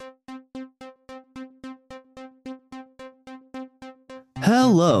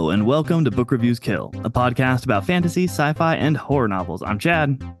Hello, and welcome to Book Reviews Kill, a podcast about fantasy, sci-fi, and horror novels. I'm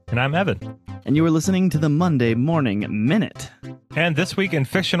Chad. And I'm Evan. And you are listening to the Monday Morning Minute. And this week in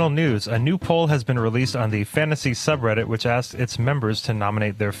fictional news, a new poll has been released on the fantasy subreddit, which asks its members to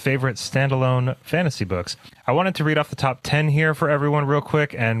nominate their favorite standalone fantasy books. I wanted to read off the top 10 here for everyone real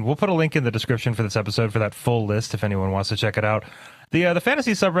quick, and we'll put a link in the description for this episode for that full list if anyone wants to check it out. The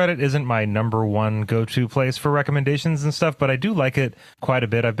fantasy subreddit isn't my number one go-to place for recommendations and stuff, but I do like it quite a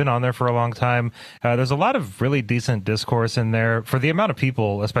bit. I've been on there for a long time. There's a lot of really decent discourse in there. For the amount of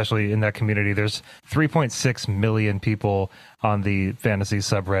people, especially in that community, there's 3.6 million people on the fantasy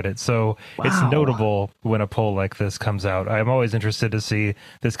subreddit. So It's notable when a poll like this comes out. I'm always interested to see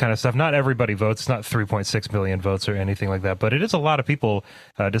this kind of stuff. Not everybody votes. It's not 3.6 million votes or anything like that, but it is a lot of people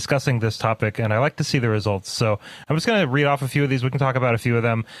discussing this topic, and I like to see the results. So I'm just going to read off a few of these. We can talk about a few of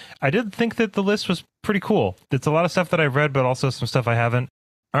them. I did think that the list was pretty cool. It's a lot of stuff that I've read, but also some stuff I haven't.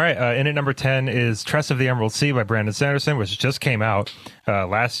 All right, in at number 10 is Tress of the Emerald Sea by Brandon Sanderson, which just came out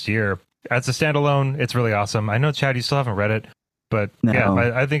last year. As a standalone, it's really awesome. I know, Chad, you still haven't read it, but No.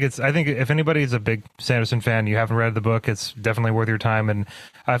 yeah, I think if anybody's a big Sanderson fan, you haven't read the book, it's definitely worth your time. And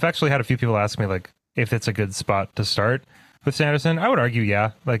I've actually had a few people ask me like if it's a good spot to start with Sanderson. I would argue,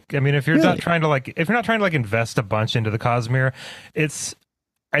 yeah. Like, I mean, if you're not trying to invest a bunch into the Cosmere, it's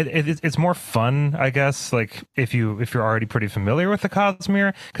more fun, I guess. Like if you're already pretty familiar with the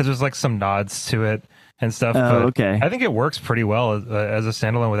Cosmere, because there's like some nods to it and stuff. But okay. I think it works pretty well as a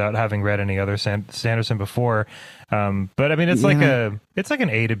standalone without having read any other Sanderson before. But I mean, it's like an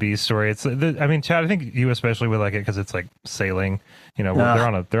A to B story. I mean, Chad, I think you especially would like it because it's like sailing. You know,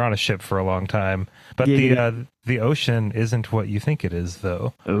 they're on a ship for a long time. But the ocean isn't what you think it is,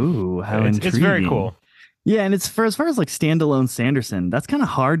 though. Ooh, how intriguing. It's very cool. Yeah, and it's as far as like standalone Sanderson, that's kind of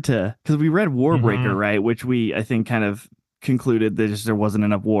hard to, because we read Warbreaker, right? Which I think kind of concluded that there wasn't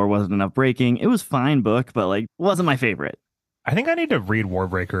enough war, wasn't enough breaking. It was a fine book, but like wasn't my favorite. I think I need to read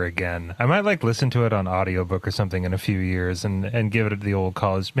Warbreaker again. I might like listen to it on audiobook or something in a few years and give it the old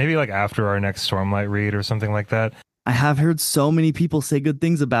college, maybe like after our next Stormlight read or something like that. I have heard so many people say good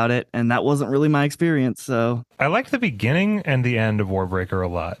things about it, and that wasn't really my experience. So I liked the beginning and the end of Warbreaker a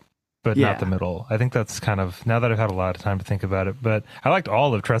lot, but not the middle. I think that's kind of, now that I've had a lot of time to think about it, but I liked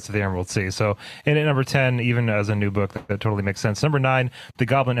all of Tress of the Emerald Sea. So in at number 10, even as a new book, that totally makes sense. Number 9, The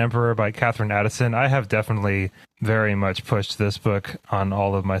Goblin Emperor by Catherine Addison. I have definitely very much pushed this book on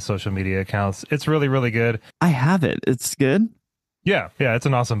all of my social media accounts. It's really, really good. I have it. It's good. Yeah, it's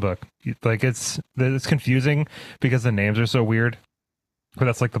an awesome book. Like it's confusing because the names are so weird. But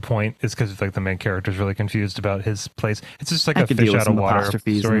that's like the point, is because like the main character is really confused about his place. It's just like a fish out of water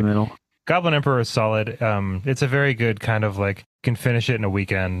story. In the middle. Goblin Emperor is solid. It's a very good kind of like can finish it in a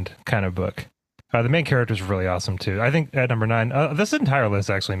weekend kind of book. The main character is really awesome too. I think at number 9, this entire list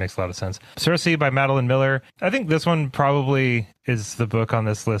actually makes a lot of sense. Circe by Madeline Miller. I think this one probably is the book on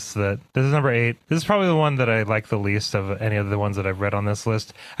this list this is number 8. This is probably the one that I like the least of any of the ones that I've read on this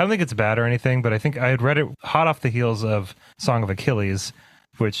list. I don't think it's bad or anything, but I think I had read it hot off the heels of Song of Achilles,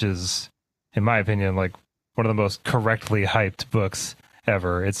 which is, in my opinion, like one of the most correctly hyped books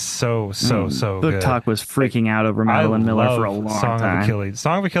ever. It's so Book good. Talk was freaking out over Madeline Miller for a long Song time. of Achilles.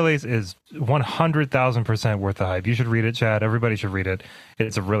 Song of Achilles is 100,000% worth the hype. You should read it, Chad. Everybody should read it.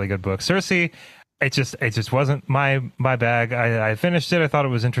 It's a really good book. Circe, it just wasn't my bag. I finished it. I thought it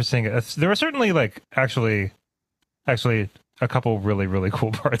was interesting. There were certainly like actually a couple really, really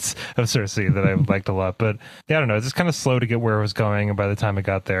cool parts of Circe that I liked a lot. But yeah, I don't know. It's just kind of slow to get where it was going. And by the time I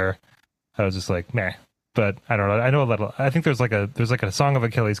got there, I was just like, meh. But I don't know. I know a little. I think there's like a Song of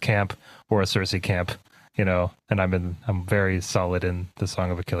Achilles camp or a Circe camp, you know. And I'm very solid in the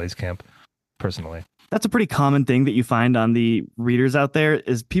Song of Achilles camp, personally. That's a pretty common thing that you find on the readers out there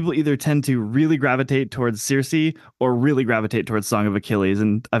is people either tend to really gravitate towards Circe or really gravitate towards Song of Achilles.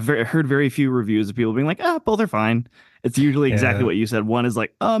 And I've heard very few reviews of people being like, both are fine. It's usually exactly what you said. One is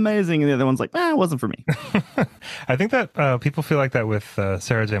like, amazing. And the other one's like, it wasn't for me. I think that people feel like that with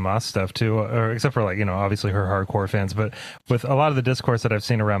Sarah J. Maas stuff too, or except for like, you know, obviously her hardcore fans, but with a lot of the discourse that I've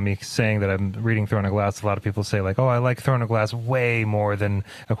seen around me saying that I'm reading Throne of Glass, a lot of people say like, I like Throne of Glass way more than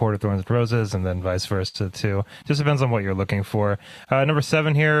A Court of Thorns and Roses, and then vice versa too. Just depends on what you're looking for. Number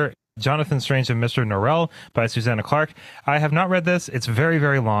 7 here, Jonathan Strange and Mr. Norrell by Susanna Clark. I have not read this. It's very,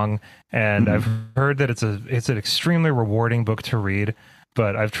 very long, and I've heard that it's an extremely rewarding book to read,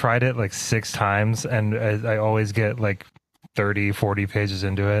 but I've tried it like 6 times, and I always get like 30, 40 pages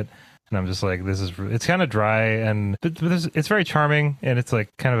into it, and I'm just like, it's kind of dry, and but it's very charming, and it's like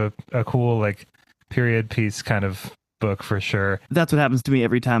kind of a cool like period piece kind of book for sure. That's what happens to me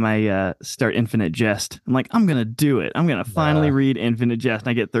every time I start Infinite Jest. I'm like, I'm gonna do it. I'm gonna finally read Infinite Jest,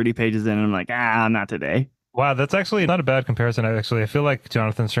 and I get 30 pages in, and I'm like, not today. Wow, that's actually not a bad comparison. I feel like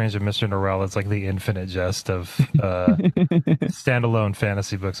Jonathan Strange and Mr. Norrell is like the Infinite Jest of standalone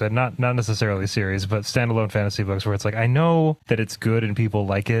fantasy books, and not necessarily series, but standalone fantasy books where it's like I know that it's good and people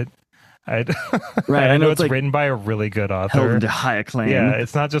like it. Right, I know it's like written by a really good author, held into high acclaim. Yeah,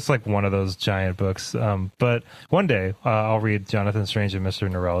 it's not just like one of those giant books. But one day I'll read Jonathan Strange and Mr.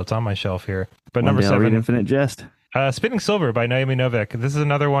 Norrell. It's on my shelf here. But One number day I'll 7, read Infinite Jest. Spinning Silver by Naomi Novik. This is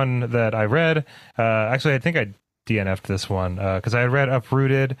another one that I read. Actually, I think I DNF'd this one because I had read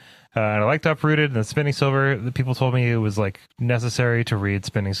Uprooted and I liked Uprooted, and then Spinning Silver. The people told me it was like necessary to read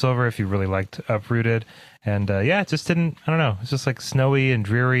Spinning Silver if you really liked Uprooted. And it just didn't. I don't know. It's just like snowy and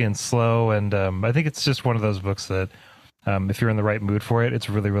dreary and slow. And I think it's just one of those books that if you're in the right mood for it, it's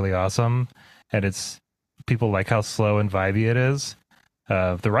really, really awesome. And it's people like how slow and vibey it is.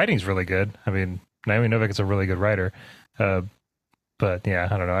 The writing's really good. I mean, Naomi Novik is a really good writer. But yeah,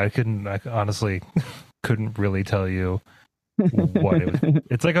 I don't know. I honestly couldn't really tell you what it was.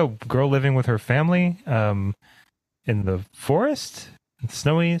 It's like a girl living with her family in the forest,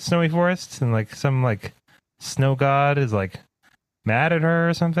 snowy forest, and like some like snow god is like mad at her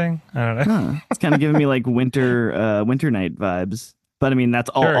or something. I don't know. It's kind of giving me like winter night vibes. But I mean, that's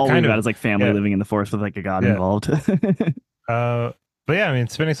all we've got is like family living in the forest with like a god involved. But yeah, I mean,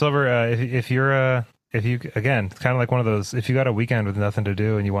 Spinning Silver. If you again, it's kind of like one of those. If you got a weekend with nothing to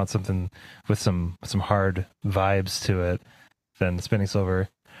do and you want something with some hard vibes to it, then Spinning Silver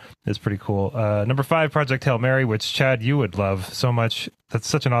is pretty cool. Number 5, Project Hail Mary, which Chad, you would love so much. That's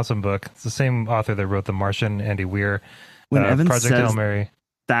such an awesome book. It's the same author that wrote The Martian, Andy Weir. When Evan Project says Hail Mary,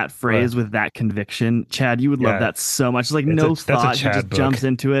 that phrase with that conviction, Chad, you would love that so much. It's like no thought, he just jumps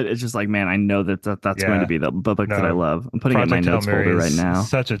into it. It's just like, man, I know that's going to be the book that I love. I'm putting Project it in my notes folder right now.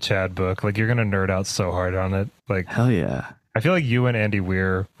 Such a Chad book. Like you're gonna nerd out so hard on it. Like hell yeah. I feel like you and Andy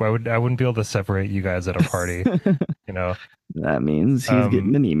Weir, I wouldn't be able to separate you guys at a party. You know, that means he's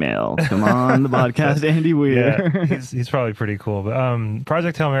getting an email. Come on the podcast, Andy Weir. Yeah, he's probably pretty cool. But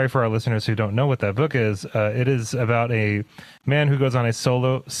Project Hail Mary, for our listeners who don't know what that book is, it is about a man who goes on a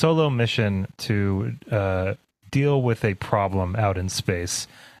solo mission to deal with a problem out in space.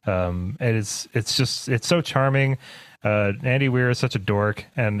 It's so charming. Andy Weir is such a dork,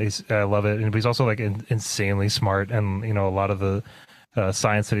 and I love it. And he's also like insanely smart, and you know, a lot of the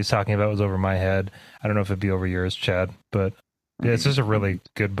science that he's talking about was over my head. I don't know if it'd be over yours, Chad, but yeah, it's just a really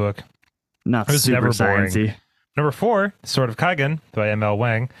good book. Not super sciencey. Number 4, Sword of Kaigen by M.L.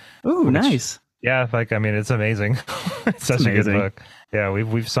 Wang. Ooh, nice. Yeah, like I mean, it's amazing. It's such a good book. Yeah,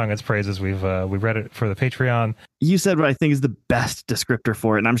 we've sung its praises. We read it for the Patreon. You said what I think is the best descriptor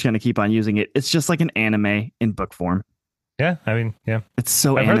for it, and I'm just going to keep on using it. It's just like an anime in book form. Yeah, I mean, yeah. It's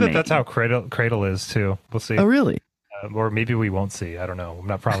so I've heard that's how Cradle is too. We'll see. Oh, really? Or maybe we won't see. I don't know. I'm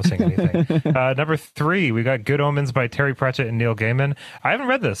not promising anything. Number 3, we got Good Omens by Terry Pratchett and Neil Gaiman. I haven't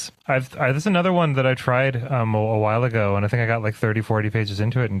read this. This is another one that I tried a while ago, and I think I got like 30, 40 pages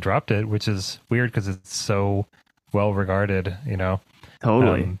into it and dropped it, which is weird because it's so well regarded, you know.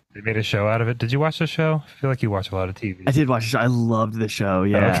 Totally. They made a show out of it. Did you watch the show? I feel like you watch a lot of TV. I did watch the show. I loved the show.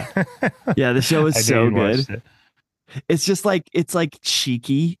 Yeah. Okay. Yeah, the show is so good. It's just like, it's like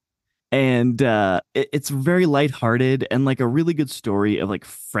cheeky, and it's very lighthearted and like a really good story of like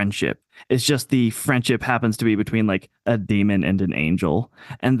friendship. It's just the friendship happens to be between like a demon and an angel,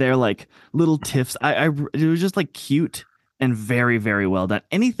 and they're like little tiffs. It was just like cute and very, very well done.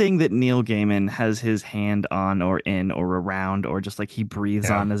 Anything that Neil Gaiman has his hand on or in or around or just like he breathes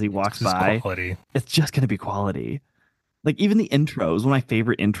on as he walks by, quality. It's just going to be quality. Like even the intro is one of my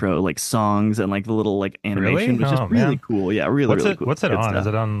favorite intro like songs, and like the little like animation was just really cool. Yeah, really cool. What's it on? Stuff. Is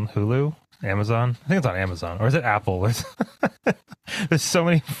it on Hulu? Amazon? I think it's on Amazon. Or is it Apple? There's so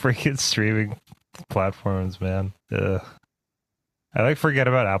many freaking streaming platforms, man. Ugh. I like forget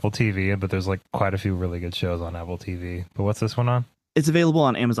about Apple TV, but there's like quite a few really good shows on Apple TV. But what's this one on? It's available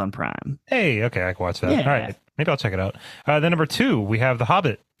on Amazon Prime. Hey, okay, I can watch that. Yeah. All right, maybe I'll check it out. Then number 2, we have The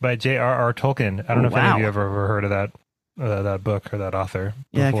Hobbit by J.R.R. Tolkien. I don't know if any of you have ever heard of that book or that author.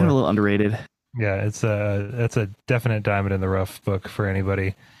 Yeah, kind of a little underrated. Yeah, it's a definite diamond in the rough book for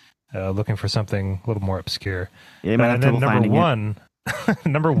anybody looking for something a little more obscure. Yeah, you might have trouble finding it.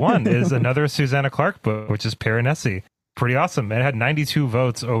 Number 1 is another Susanna Clarke book, which is Piranesi. Pretty awesome. It had 92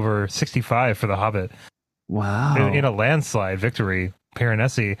 votes over 65 for The Hobbit. Wow. In a landslide victory,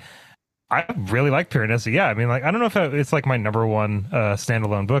 Piranesi. I really like Piranesi. Yeah, I mean, like, I don't know if it's like my number 1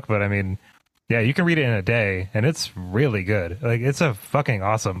 standalone book, but I mean, yeah, you can read it in a day, and it's really good. Like, it's a fucking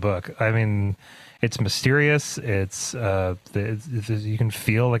awesome book. I mean, It's mysterious. You can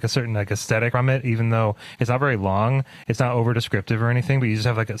feel like a certain like aesthetic from it, even though it's not very long. It's not over descriptive or anything, but you just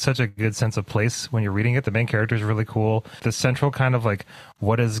have like such a good sense of place when you're reading it. The main character is really cool. The central kind of like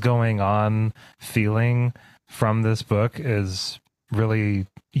what is going on feeling from this book is really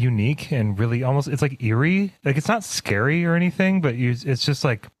unique and really almost, it's like eerie. Like it's not scary or anything, but it's just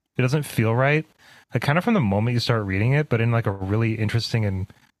like it doesn't feel right. Like kind of from the moment you start reading it, but in like a really interesting and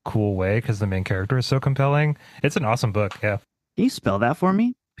cool way because the main character is so compelling. It's an awesome book. Yeah. Can you spell that for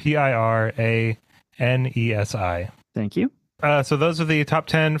me? Piranesi. Thank you. So those are the top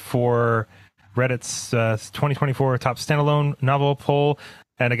 10 for Reddit's 2024 top standalone novel poll.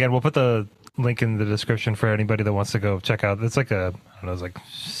 And again, we'll put the link in the description for anybody that wants to go check out. It's like I don't know, it's like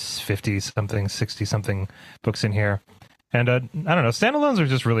 50 something, 60 something books in here. And I don't know, standalones are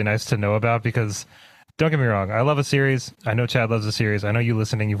just really nice to know about because don't get me wrong, I love a series. I know Chad loves a series. I know you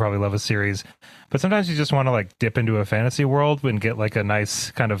listening, you probably love a series. But sometimes you just want to like dip into a fantasy world and get like a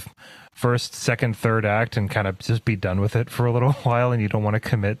nice kind of first, second, third act and kind of just be done with it for a little while. And you don't want to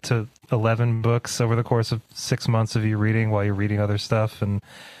commit to 11 books over the course of 6 months of you reading while you're reading other stuff. And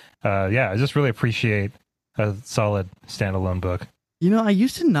I just really appreciate a solid standalone book. You know, I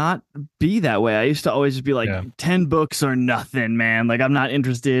used to not be that way. I used to always just be like, 10 books or nothing, man. Like, I'm not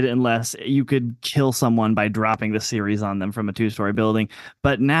interested unless you could kill someone by dropping the series on them from a 2-story building.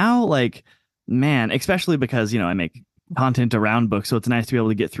 But now, like, man, especially because, I make content around books, so it's nice to be able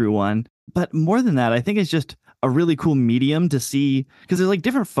to get through one. But more than that, I think it's just a really cool medium to see, because there's like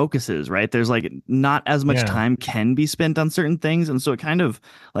different focuses, right? There's like not as much time can be spent on certain things. And so it kind of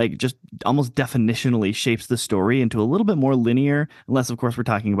like just almost definitionally shapes the story into a little bit more linear, unless of course we're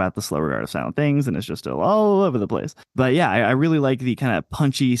talking about the slower art of silent things and it's just all over the place. But yeah, I really like the kind of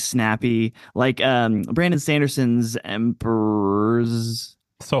punchy, snappy, like Brandon Sanderson's Emperor's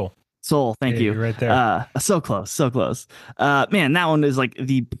Soul, thank you. Right there. So close. Man, that one is like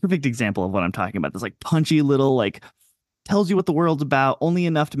the perfect example of what I'm talking about. This like punchy little, like tells you what the world's about, only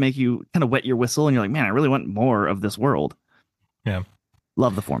enough to make you kind of wet your whistle, and you're like, man, I really want more of this world. Yeah.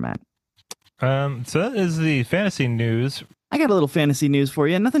 Love the format. So that is the fantasy news. I got a little fantasy news for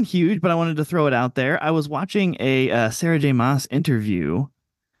you. Nothing huge, but I wanted to throw it out there. I was watching a Sarah J. Maas interview.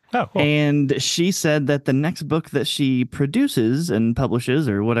 Oh, cool. And she said that the next book that she produces and publishes,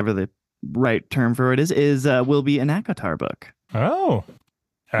 or whatever the right term for it is will be an ACOTAR book. Oh,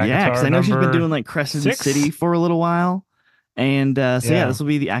 yeah, because I know she's been doing like Crescent City for a little while, and this will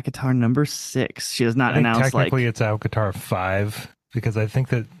be the ACOTAR number 6. She has not announced technically it's ACOTAR 5 because I think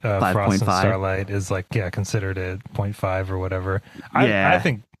that Frost and Starlight is like considered a 0.5 or whatever. I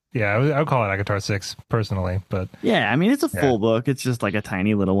think. Yeah, I would call it ACOTAR 6 personally, but yeah, I mean it's a full book. It's just like a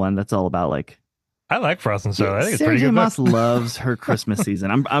tiny little one that's all about like. I like Frost and Starlight. I think it's Sarah pretty J. good. Maas loves her Christmas season.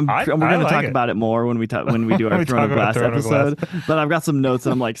 We're going to talk about it more when we do our Throne of Glass episode. But I've got some notes,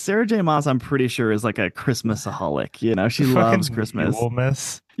 and I'm like, Sarah J. Maas, I'm pretty sure is like a Christmasaholic. She loves Christmas.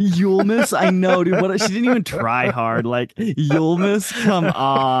 Yulemas, I know, dude. She didn't even try hard. Like Yulemas, come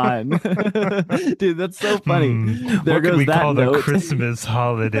on, dude. That's so funny. There what goes could we that call note. the Christmas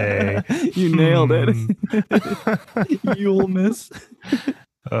holiday? You nailed it. Yulemas.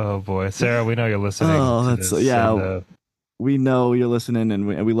 Oh boy, Sarah, we know you're listening. Oh, that's we know you're listening, and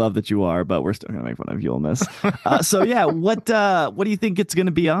we love that you are, but we're still gonna make fun of Yulemas. What do you think it's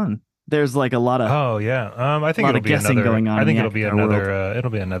gonna be on? There's like a lot of I think it'll be guessing another, going on. I think it'll be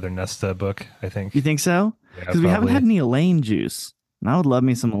another Nesta book. I think. You think so? Because we haven't had any Elaine juice, and I would love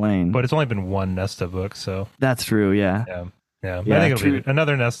me some Elaine. But it's only been one Nesta book, so that's true. Yeah. I think it'll be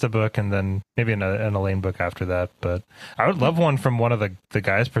another Nesta book and then maybe an Elaine book after that. But I would love one from one of the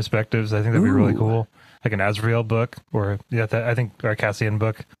guys' perspectives. I think that'd be really cool. Like an Azrael book or our Cassian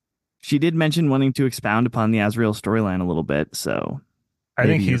book. She did mention wanting to expound upon the Azrael storyline a little bit. So I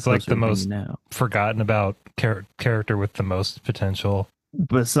think he's like the most forgotten about character with the most potential.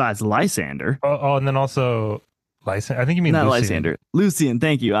 Besides Lysander. Oh, and then also... I think you mean not Lucian. Lysander. Lucian,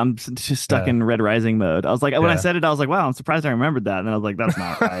 thank you. I'm just stuck in Red Rising mode. I was like, when I said it, I was like, wow, I'm surprised I rememred that. And then I was like, that's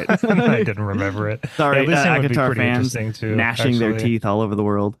not right. I didn't remember it. Sorry, ACOTAR fans too, gnashing their teeth all over the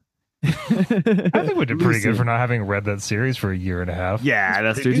world. I think we did pretty good for not having read that series for a year and a half. Yeah,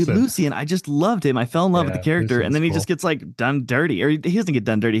 that's true. Dude, Lucian, I just loved him. I fell in love with the character, Lucian's and then he just gets like done dirty. Or he doesn't get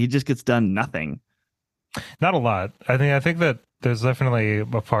done dirty. He just gets done nothing. Not a lot. I think that there's definitely a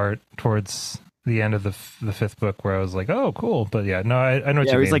part towards the end of the 5th book where I was like, oh, cool. But I know what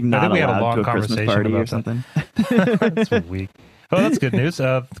you mean. He's like not I think we had a allowed long to a Christmas conversation party about or something. That's weak. Oh, that's good news.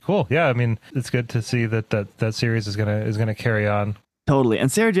 Cool. Yeah, I mean, it's good to see that series is gonna carry on. Totally.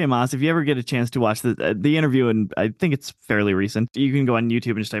 And Sarah J. Maas, if you ever get a chance to watch the interview, and I think it's fairly recent, you can go on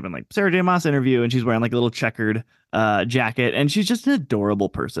YouTube and just type in like Sarah J. Maas interview, and she's wearing like a little checkered jacket, and she's just an adorable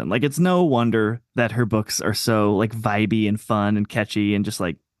person. Like it's no wonder that her books are so like vibey and fun and catchy and just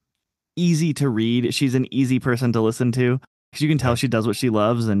like easy to read. She's an easy person to listen to because you can tell she does what she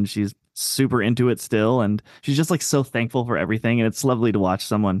loves and she's super into it still. And she's just like so thankful for everything. And it's lovely to watch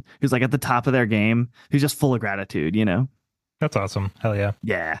someone who's like at the top of their game, who's just full of gratitude, you know? That's awesome. Hell yeah.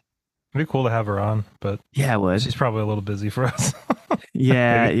 Yeah. It'd be cool to have her on, but yeah, it would. She's probably a little busy for us.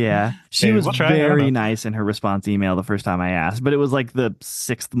 Yeah, Maybe. yeah. She Maybe was we'll try. very nice in her response email the first time I asked, but it was like the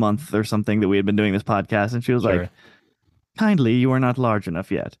 6th month or something that we had been doing this podcast, and she was like, kindly, you are not large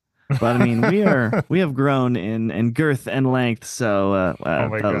enough yet. But I mean, we have grown in girth and length, so oh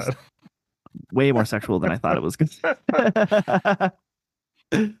my God. was way more sexual than I thought it was.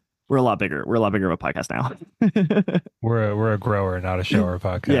 We're a lot bigger. We're a lot bigger of a podcast now. we're a grower, not a shower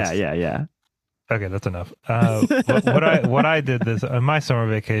podcast. Yeah. Okay, that's enough. What I did this on my summer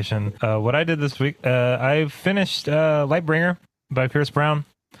vacation. What I did this week. I finished Lightbringer by Pierce Brown.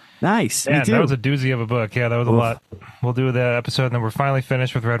 Nice. Yeah, Me too. that was a doozy of a book. Yeah, that was a lot. We'll do the episode, and then we're finally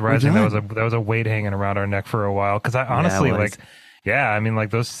finished with Red Rising. That was a weight hanging around our neck for a while. Because I honestly I mean,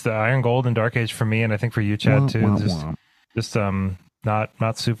 like those Iron Gold and Dark Age for me, and I think for you, Chad, too. Just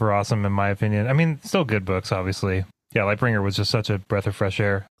not super awesome in my opinion. I mean, still good books, obviously. Yeah, Lightbringer was just such a breath of fresh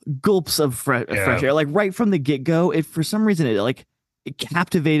air. Gulps of fresh air, like right from the get go. It for some reason it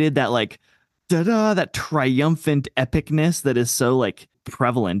captivated that like that triumphant epicness that is so like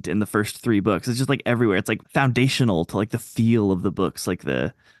prevalent in the first 3 books. It's just like everywhere. It's like foundational to like the feel of the books, like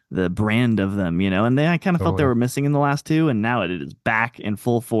the brand of them, you know. And then I kind of felt they were missing in the last 2, and now it is back in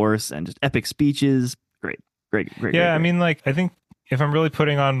full force and just epic speeches. Great. Yeah, great. I mean, like I think if I'm really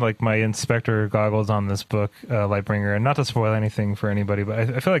putting on like my inspector goggles on this book, Lightbringer, and not to spoil anything for anybody, but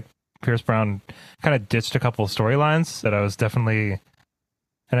I feel like Pierce Brown kind of ditched a couple of storylines that I was definitely.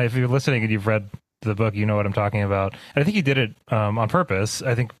 And if you're listening and you've read the book, you know what I'm talking about. And I think he did it on purpose.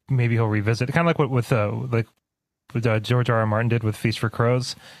 I think maybe he'll revisit it, kind of like what with George R. R. Martin did with Feast for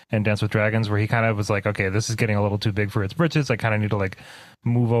Crows and Dance with Dragons, where he kind of was like, okay, this is getting a little too big for its britches. I kind of need to like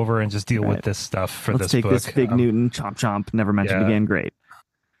move over and just deal with this stuff for Let's this take book. This Fig Newton, chomp chomp, never mentioned again. Great.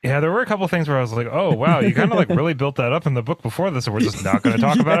 Yeah, there were a couple of things where I was like, oh, wow, you kind of like really built that up in the book before this, and we're just not going to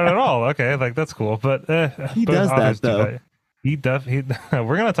talk about it at all. Okay, like that's cool. But he does that, though.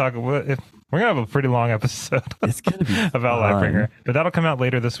 We're going to talk about we're going to have a pretty long episode it's gonna be about Lightbringer, but that'll come out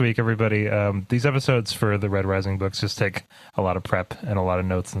later this week, everybody. These episodes for the Red Rising books just take a lot of prep and a lot of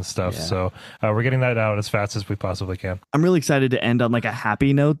notes and stuff. Yeah. So we're getting that out as fast as we possibly can. I'm really excited to end on like a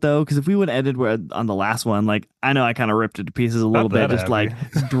happy note, though, because if we would have ended on the last one, like I know I kind of ripped it to pieces a little bit, just happy.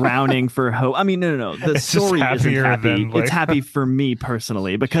 Like drowning for hope. I mean, no. The story isn't happy. It's happy for me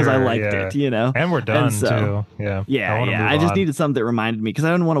personally because I liked it, you know. And we're done too. Yeah. I just needed something that reminded me because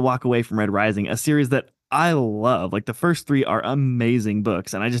I didn't want to walk away from Red Rising, a series that I love. Like the first 3 are amazing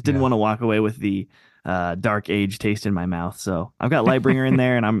books, and I just didn't want to walk away with the Dark Age taste in my mouth. So I've got Lightbringer in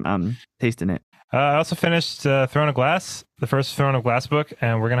there, and I'm tasting it. I also finished Throne of Glass, the first Throne of Glass book,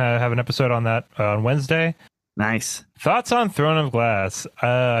 and we're gonna have an episode on that on Wednesday. Nice thoughts on Throne of Glass.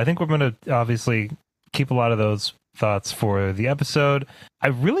 I think we're gonna obviously keep a lot of those thoughts for the episode. I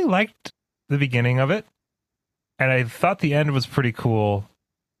really liked the beginning of it, and I thought the end was pretty cool.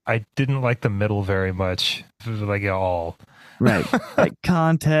 I didn't like the middle very much, like at all. Right. Like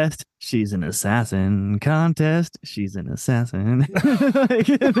contest, she's an assassin. Contest, she's an assassin.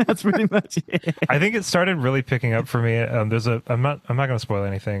 That's pretty much it. I think it started really picking up for me. I'm not going to spoil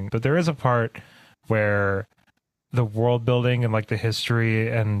anything, but there is a part where the world building and like the history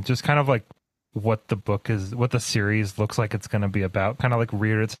and just kind of like what the book is, what the series looks like it's going to be about, kind of like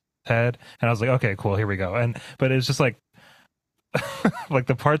reared its head. And I was like, okay, cool, here we go. But it's just like, like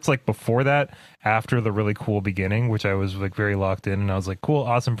the parts like before that, after the really cool beginning, which I was like very locked in, and I was like, cool,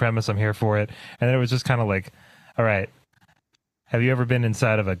 awesome premise, I'm here for it. And then it was just kind of like, all right, have you ever been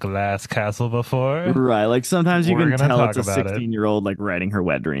inside of a glass castle before? Right, like sometimes you can tell it's a 16-year-old like writing her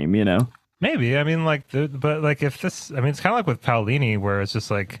wet dream, you know? Maybe. I mean, like, but like if this, I mean, it's kind of like with Paolini, where it's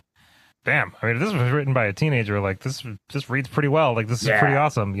just like, damn, I mean, if this was written by a teenager, like this reads pretty well. Like this is pretty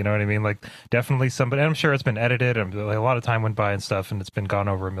awesome. You know what I mean? Like definitely somebody, I'm sure it's been edited and like, a lot of time went by and stuff, and it's been gone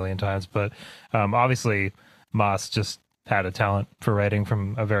over a million times. But obviously Maas just had a talent for writing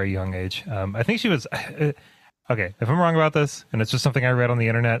from a very young age. I think she was, okay, if I'm wrong about this, and it's just something I read on the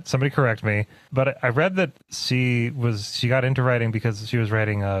internet, somebody correct me. But I read that she got into writing because she was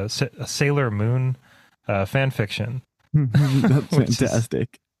writing a Sailor Moon fan fiction. That's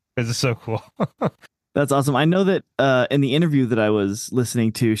fantastic. This is so cool. That's awesome. I know that in the interview that I was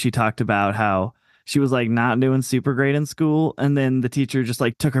listening to, she talked about how she was like not doing super great in school, and then the teacher just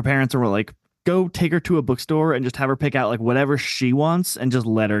like took her parents and were like, "Go take her to a bookstore and just have her pick out like whatever she wants and just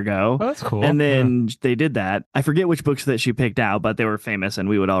let her go." Oh, that's cool. And Yeah. then they did that. I forget which books that she picked out, but they were famous and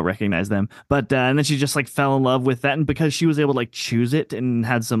we would all recognize them. But and then she just like fell in love with that, and because she was able to like choose it and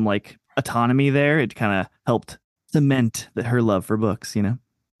had some like autonomy there, it kind of helped cement her love for books. You know.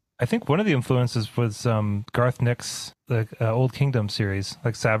 I think one of the influences was Garth Nix, the Old Kingdom series,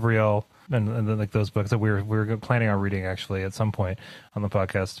 like Savriel and then, like those books that we were planning on reading actually at some point on the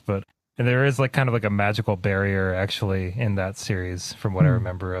podcast. But and there is like kind of like a magical barrier actually in that series from what I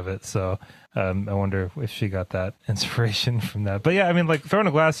remember of it. So I wonder if she got that inspiration from that. But yeah, I mean, like Throne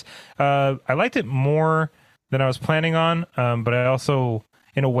of Glass, I liked it more than I was planning on, but I also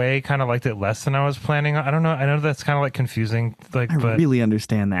in a way kind of liked it less than I was planning on. I don't know. I know that's kind of like confusing, like, I but really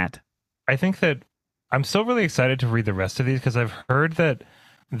understand that. I think that I'm still really excited to read the rest of these because I've heard that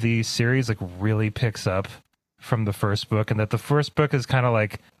the series like really picks up from the first book and that the first book is kind of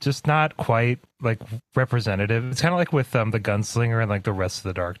like just not quite like representative. It's kind of like with the Gunslinger and like the rest of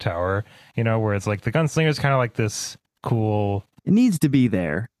the Dark Tower, you know, where it's like the Gunslinger is kind of like this cool. It needs to be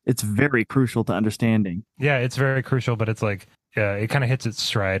there. It's very crucial to understanding. Yeah, it's very crucial, but it's like it kind of hits its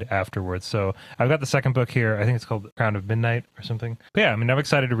stride afterwards. So I've got the second book here. I think it's called Crown of Midnight or something. But yeah, I mean, I'm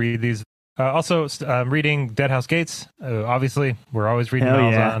excited to read these. Also, I'm reading Dead House Gates. Obviously, we're always reading Hell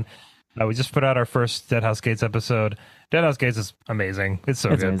Malzahn. yeah. We just put out our first Dead House Gates episode. Dead House Gates is amazing. It's so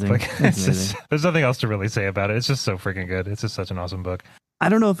It's good. amazing. Like, It's it's amazing. just, there's nothing else to really say about it. It's just so freaking good. It's just such an awesome book. I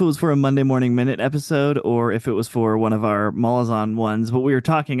don't know if it was for a Monday Morning Minute episode or if it was for one of our Malazan ones, but we were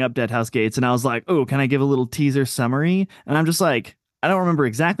talking up Dead House Gates, and I was like, "Oh, can I give a little teaser summary?" And I'm just like, I don't remember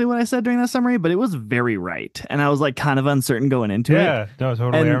exactly what I said during that summary, but it was very right, and I was like kind of uncertain going into it. Yeah, no,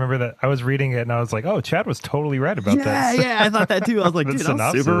 totally. And I remember that I was reading it and I was like, oh, Chad was totally right about yeah, that. yeah, I thought that too. I was like, The dude, I'm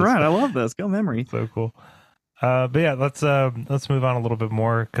super synopsis. right. I love this. Go memory. So cool. But yeah, let's move on a little bit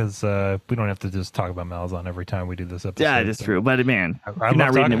more because we don't have to just talk about Malzahn every time we do this episode. Yeah, it's So true. But man, I you're not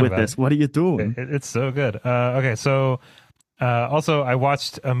love reading it talking with about this. What are you doing? it's so good. Okay, so also I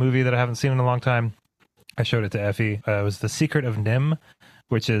watched a movie that I haven't seen in a long time. I showed it to Effie. It was The Secret of Nim,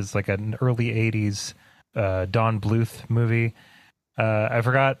 which is like an early 80s Don Bluth movie. I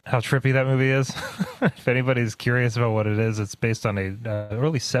forgot how trippy that movie is. If anybody's curious about what it is, it's based on a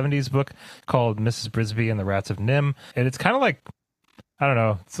early 70s book called Mrs. Brisby and the Rats of Nim. And it's kind of like, I don't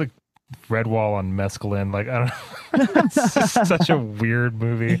know, it's like Redwall on mescaline. Like, I don't know. It's just such a weird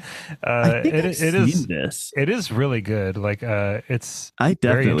movie. I think I've seen is this. it is really good. Like, it's I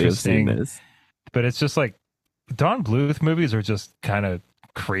very definitely have seen interesting, this. but it's just like Don Bluth movies are just kind of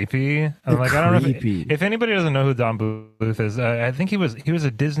creepy. I'm They're like, I don't know creepy. if anybody doesn't know who Don Bluth is. I think he was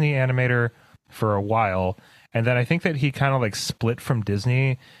a Disney animator for a while, and then I think that he kind of like split from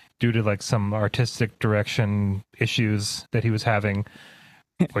Disney due to like some artistic direction issues that he was having.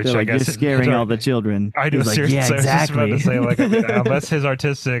 Which They're I like, guess you're scaring all the children. I do He's like, seriously. yeah, I was just about exactly. to say like unless his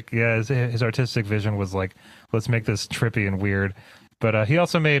artistic, his artistic vision was like, let's make this trippy and weird. But he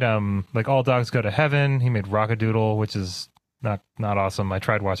also made like All Dogs Go to Heaven. He made Rockadoodle, which is not awesome. I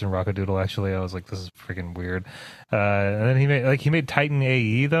tried watching Rockadoodle actually. I was like, this is freaking weird. And then he made Titan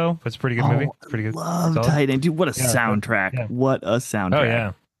AE though. It's a pretty good movie. It's pretty good. Love Solid. Titan, dude. What a Yeah, soundtrack! yeah. What a soundtrack! Oh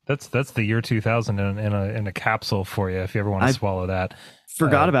yeah, that's the year 2000 in a capsule for you if you ever want to I swallow that.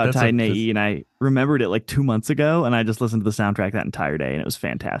 Forgot about that's Titan AE, and I remembered it like 2 months ago, and I just listened to the soundtrack that entire day, and it was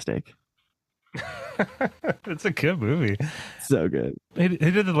fantastic. It's a good movie. So good. He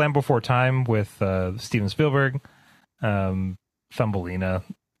did The Land Before Time with Steven Spielberg, Thumbelina.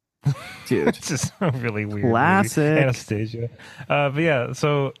 Dude. It's just a really weird Classic. movie. Anastasia. But yeah,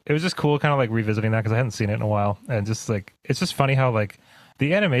 so it was just cool kind of like revisiting that because I hadn't seen it in a while. And just like, it's just funny how like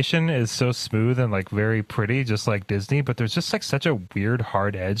the animation is so smooth and like very pretty, just like Disney, but there's just like such a weird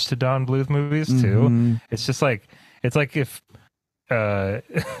hard edge to Don Bluth movies too. Mhm. It's just like, it's like if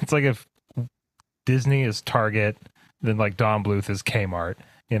it's like if Disney is Target, then like Don Bluth is Kmart,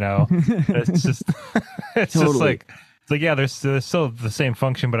 you know? It's just it's just Totally. like it's like yeah, there's still the same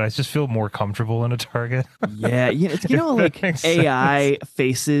function, but I just feel more comfortable in a Target. Yeah, it's, If that like makes AI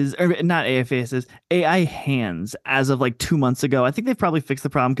faces, or not AI faces, AI hands as of like 2 months ago. I think they've probably fixed the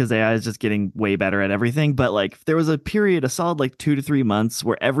problem because AI is just getting way better at everything. But like there was a period, a solid like 2 to 3 months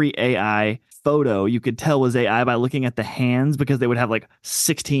where every AI photo you could tell was AI by looking at the hands because they would have like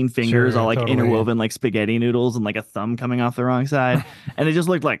 16 fingers Sure, all like totally. interwoven like spaghetti noodles and like a thumb coming off the wrong side. And it just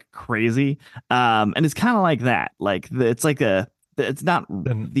looked like crazy. And it's kind of like that. Like it's like it's not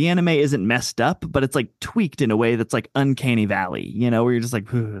And- the anime isn't messed up, but it's like tweaked in a way that's like uncanny valley, where you're just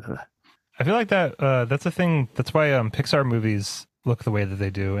like, "Ugh." I feel like that's a thing. That's why Pixar movies look the way that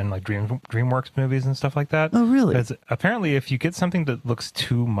they do, and like DreamWorks movies and stuff like that. Oh, really? Because apparently, if you get something that looks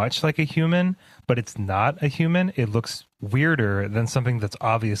too much like a human, but it's not a human, it looks weirder than something that's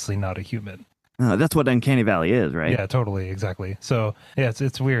obviously not a human. That's what Uncanny Valley is, right? Yeah, totally, exactly. So yeah,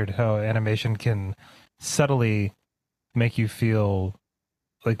 it's weird how animation can subtly make you feel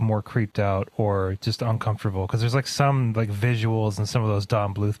like more creeped out or just uncomfortable, because there's like some like visuals in some of those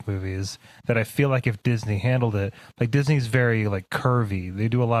Don Bluth movies that I feel like if Disney handled it, like Disney's very like curvy. They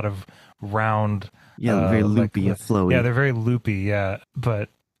do a lot of round, Yeah, very loopy, like, flowy. yeah, they're very loopy. Yeah, but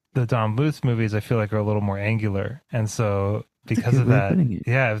the Don Bluth movies I feel like are a little more angular, and so because of that,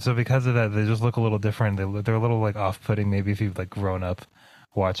 yeah, so because of that, they just look a little different. They're a little like off-putting, maybe if you've like grown up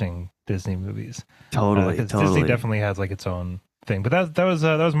watching Disney movies. Totally, totally. Disney definitely has like its own thing. But that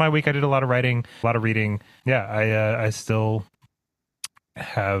was my week. I did a lot of writing, a lot of reading. Yeah, I still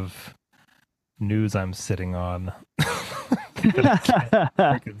have news I'm sitting on that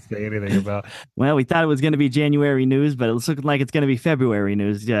I can't say anything about. Well, we thought it was going to be January news, but it's looking like it's going to be February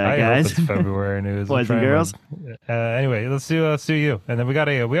news, I guys. hope it's February news, boys and girls. Anyway, let's do you, and then we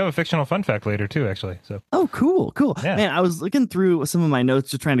have a fictional fun fact later too, actually. So oh, cool. Yeah. Man, I was looking through some of my notes,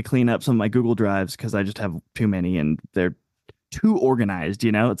 just trying to clean up some of my Google Drives because I just have too many and they're too organized.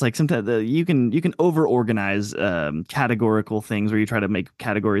 It's like sometimes you can over organize categorical things where you try to make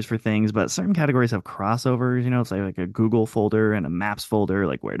categories for things, but certain categories have crossovers. It's like a Google folder and a Maps folder.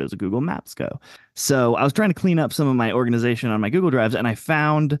 Like, where does a Google Maps go? So I was trying to clean up some of my organization on my Google Drives, and I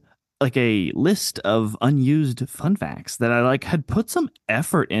found like a list of unused fun facts that I like had put some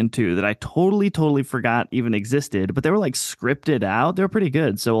effort into that I totally forgot even existed, but they were like scripted out. They were pretty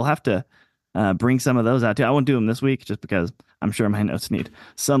good. So we'll have to bring some of those out too. I won't do them this week just because I'm sure my notes need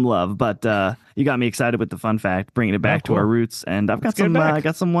some love, but you got me excited with the fun fact, bringing it back to our roots. And I've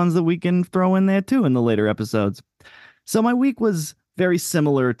got some ones that we can throw in there too in the later episodes. So my week was very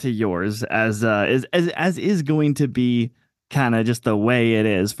similar to yours, as is going to be kind of just the way it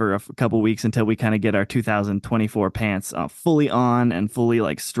is for a couple weeks until we kind of get our 2024 pants fully on and fully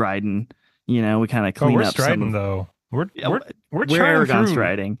like striding. We kind of clean up striding though. We're Aragon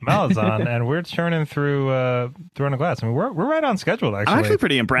striding Malazan, and we're churning through throwing a glass. I mean, we're right on schedule. Actually, I'm actually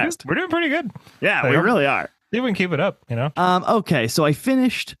pretty impressed. We're doing pretty good. Yeah, we really are. See if we can keep it up, Okay, so I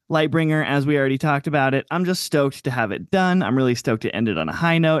finished Lightbringer, as we already talked about it. I'm just stoked to have it done. I'm really stoked to end it on a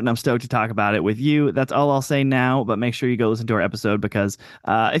high note, and I'm stoked to talk about it with you. That's all I'll say now, but make sure you go listen to our episode, because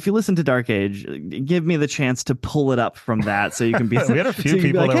if you listen to Dark Age, give me the chance to pull it up from that so you can be... We had a few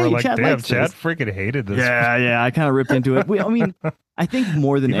people that were like, damn, Chad freaking hated this. Yeah, I kind of ripped into it. I think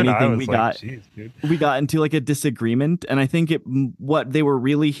more than anything, we got into like a disagreement, and I think what they were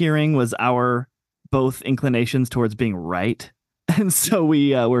really hearing was our both inclinations towards being right, and so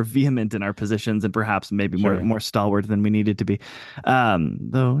we were vehement in our positions and perhaps maybe more stalwart than we needed to be.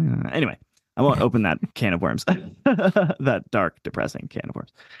 Though anyway, I won't open that can of worms, that dark, depressing can of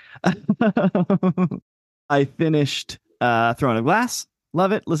worms. I finished Throne of Glass.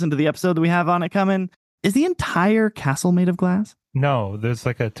 Love it. Listen to the episode that we have on it coming. Is the entire castle made of glass? No, there's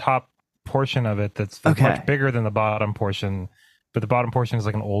like a top portion of it that's much bigger than the bottom portion, but the bottom portion is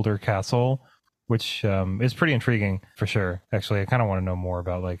like an older castle, which is pretty intriguing for sure. Actually, I kind of want to know more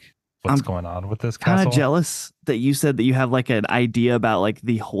about like what's going on with this castle. I'm kind of jealous that you said that you have like an idea about like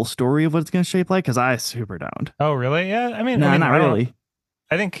the whole story of what it's going to shape like, because I super don't. Oh, really? Yeah. I mean, not really.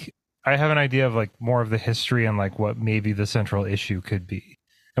 I think I have an idea of like more of the history and like what maybe the central issue could be.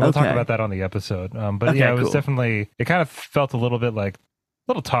 And we'll talk about that on the episode. But yeah, it was definitely, it kind of felt a little bit like a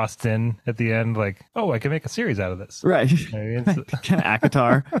little tossed in at the end, like, oh, I can make a series out of this. Right. Kind of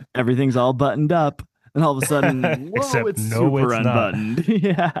ACOTAR. Everything's all buttoned up. And all of a sudden, whoa, it's super unbuttoned.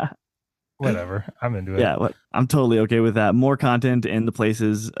 Yeah. Whatever. I'm into it. Yeah, I'm totally okay with that. More content in the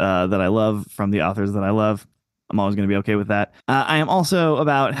places that I love from the authors that I love. I'm always going to be okay with that. I am also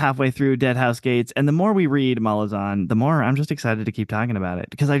about halfway through Dead House Gates, and the more we read Malazan, the more I'm just excited to keep talking about it,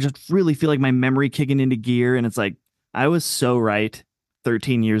 because I just really feel like my memory kicking into gear, and it's like, I was so right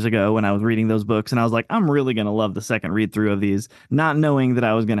 13 years ago when I was reading those books, and I was like, I'm really going to love the second read through of these, not knowing that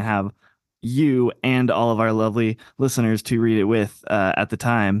I was going to have you and all of our lovely listeners to read it with at the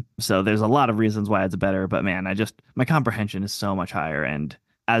time. So there's a lot of reasons why it's better, but man, my comprehension is so much higher, and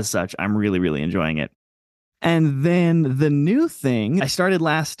as such, I'm really enjoying it. And then the new thing I started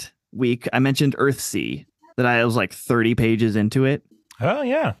last week, I mentioned Earthsea, that I was like 30 pages into it. Oh,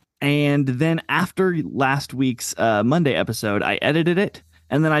 yeah. And then after last week's Monday episode, I edited it,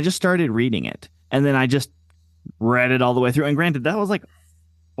 and then I just started reading it. And then I just read it all the way through. And granted, that was like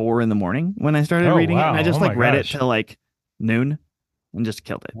 4 a.m. when I started reading it. And I just read it till like noon. and just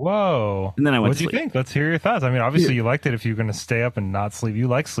killed it. Whoa. And then I went What to do you sleep. think? Let's hear your thoughts. I mean, obviously you liked it if you're going to stay up and not sleep. You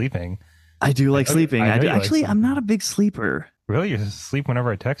like sleeping. I do like sleeping. I I know do. you like Actually, I'm sleeping. not a big sleeper. Really? You just sleep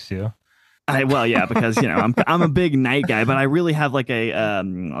whenever I text you. Well, yeah, because I'm a big night guy, but I really have like a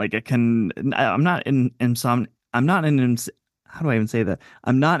con. I'm not in insom. I'm not an how do I even say that?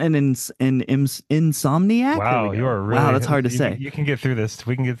 I'm not insomniac. There we Wow, you go. are Wow, really that's hard to say. you can get through this.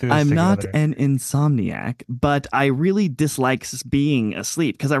 We can get through this I'm not together. an insomniac, but I really dislike being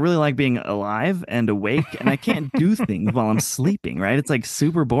asleep because I really like being alive and awake, and I can't do things while I'm sleeping, right? It's like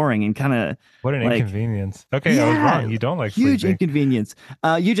super boring and kind of What an like, inconvenience. Okay, I was yeah, wrong. You don't like huge sleeping. inconvenience.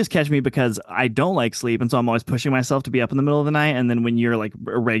 You just catch me because I don't like sleep, and so I'm always pushing myself to be up in the middle of the night. And then when you're like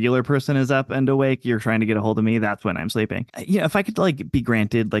a regular person is up and awake, you're trying to get a hold of me. That's when I'm sleeping. If I could like be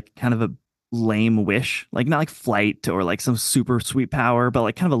granted like kind of a lame wish, like not like flight or like some super sweet power, but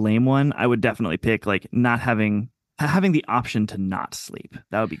like kind of a lame one, I would definitely pick like not having the option to not sleep.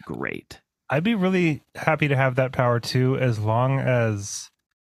 That would be great. I'd be really happy to have that power too, as long as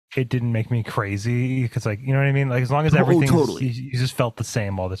it didn't make me crazy. Because, like, you know what I mean? Like, as long as Oh, everything, totally. you just felt the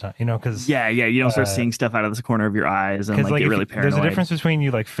same all the time, you know? Because, Yeah, yeah. You don't start seeing stuff out of the corner of your eyes and like like, get if really there's a paranoid. difference between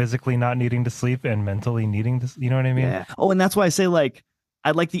you, like, physically not needing to sleep and mentally needing to, you know what I mean? Yeah. Oh, and that's why I say like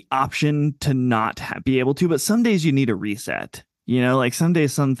I'd like the option to not be able to, but some days you need a reset. Like some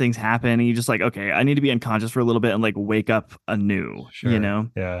days some things happen and you just like, okay, I need to be unconscious for a little bit and like wake up anew. Sure.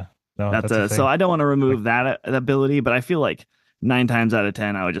 Yeah. No, That's that's a so thing. I don't want to Like, remove that ability, but I feel like 9 times out of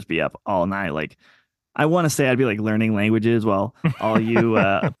 10 I would just be up all night. Like I want to say I'd be like learning languages while all you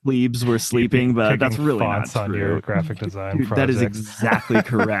plebes were you'd be sleeping, but picking that's really not fonts on your true. graphic design Dude, that is projects. exactly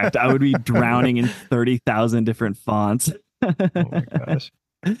correct. I would be drowning in 30,000 different fonts. Oh my gosh.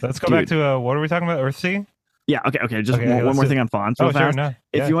 Let's go back Dude. to what are we talking about? Earthsea? Yeah, okay. Just Okay, one let's more do. thing on fonts Oh, real sure. fast. No.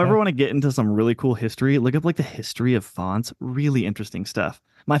 If Yeah. you ever Yeah. want to get into some really cool history, look up like the history of fonts. Really interesting stuff.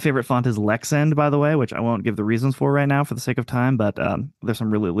 My favorite font is Lexend, by the way, which I won't give the reasons for right now for the sake of time, but there's some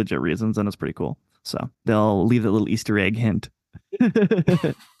really legit reasons and it's pretty cool. So they'll leave a little Easter egg hint.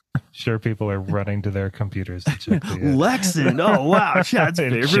 Sure, people are running to their computers to check the Lexend. Oh wow, Chad's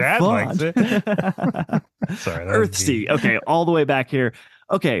favorite Chad font. likes it. Sorry, that was Earthsea. deep. Okay, all the way back here.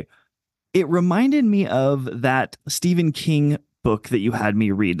 Okay, it reminded me of that Stephen King book that you had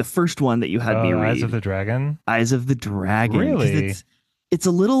me read, the first one that you had me read, Eyes of the Dragon. Eyes of the Dragon. 'Cause Really? it's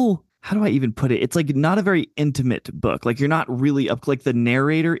a little, how do I even put it? It's like not a very intimate book. Like you're not really up, like the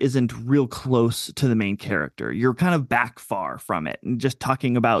narrator isn't real close to the main character. You're kind of back far from it and just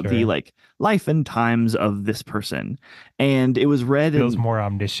talking about the Sure. like life and times of this person. And it was read Feels in, more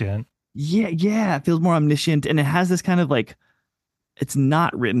omniscient. yeah, it feels more omniscient and it has this kind of like, it's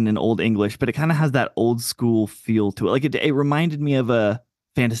not written in Old English, but it kind of has that old school feel to it. Like it reminded me of a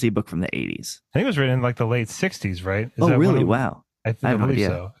fantasy book from the 80s. I think it was written in like the late '60s, right? Is Oh, that really? when Wow. I I have no believe idea.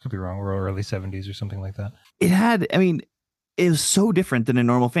 so. I could be wrong. Or early '70s or something like that. It had, I mean, it was so different than a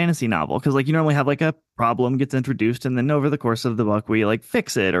normal fantasy novel because like you normally have like a problem gets introduced and then over the course of the book we like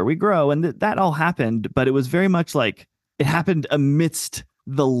fix it or we grow and that all happened, but it was very much like it happened amidst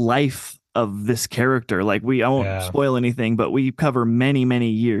the life of this character. Like I won't Yeah. spoil anything, but we cover many, many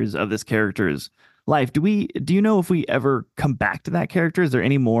years of this character's life. Do you know if we ever come back to that character? Is there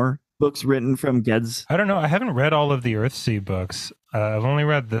any more books written from Ged's? I don't know. I haven't read all of the Earthsea books. I've only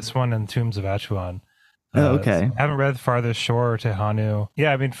read this one and Tombs of Atuan. Oh, okay. I haven't read Farthest Shore to Hanu.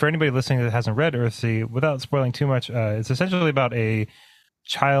 Yeah, I mean, for anybody listening that hasn't read Earthsea, without spoiling too much, it's essentially about a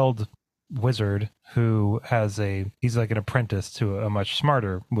child wizard who he's like an apprentice to a much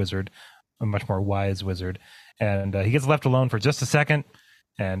smarter wizard, a much more wise wizard. And he gets left alone for just a second.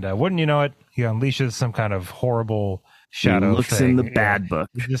 And wouldn't you know it, he unleashes some kind of horrible shadow He looks thing. in the bad book,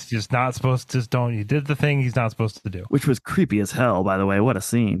 He's just not supposed to, he did the thing he's not supposed to do. which was creepy as hell, by the way. What a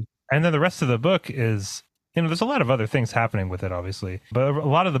scene. And then the rest of the book is, there's a lot of other things happening with it, obviously. But a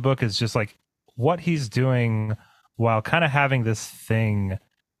lot of the book is just like what he's doing while kind of having this thing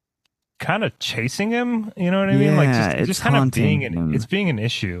kind of chasing him. You know what I mean? Like Yeah, it's just kind of haunting him. it's being an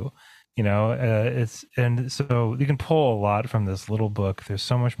issue. And so you can pull a lot from this little book. There's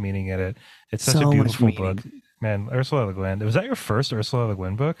so much meaning in it. It's such So a much beautiful meaning. book. Man, Ursula Le Guin. Was that your first Ursula Le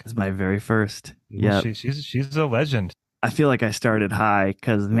Guin book? It's my very first. Yeah. She's a legend. I feel like I started high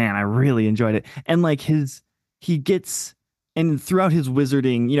because man, I really enjoyed it. And like he gets and throughout his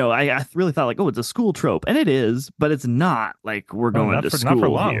wizarding, I really thought like, oh, it's a school trope, and it is, but it's not like we're going not to for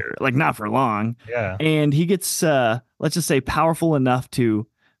school long. here, like not for long. Yeah. And he gets, let's just say, powerful enough to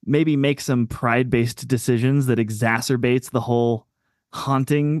maybe make some pride-based decisions that exacerbates the whole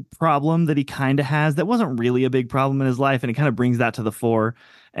haunting problem that he kind of has. That wasn't really a big problem in his life, and it kind of brings that to the fore,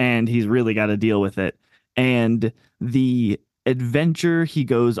 and he's really got to deal with it. And the adventure he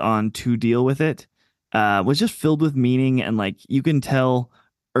goes on to deal with it was just filled with meaning, and like you can tell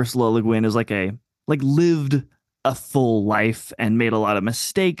Ursula Le Guin is like lived a full life and made a lot of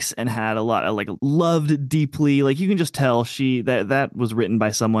mistakes and had a lot of like loved deeply. Like you can just tell that was written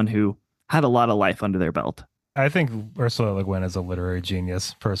by someone who had a lot of life under their belt. I think Ursula Le Guin is a literary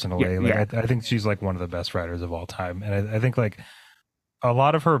genius, personally. I think she's like one of the best writers of all time, and I think like a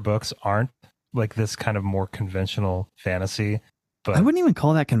lot of her books aren't like this kind of more conventional fantasy. But I wouldn't even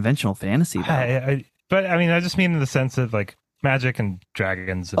call that conventional fantasy, though. But I mean, I just mean in the sense of like magic and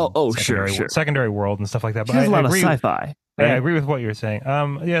dragons and secondary world and stuff like that. But she has a lot of sci-fi. Right? I agree with what you're saying.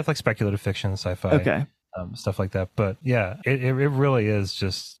 Yeah, it's like speculative fiction, sci-fi, okay, stuff like that. But yeah, it really is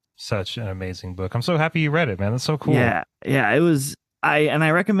just such an amazing book. I'm so happy you read it, man. That's so cool. Yeah, it was. I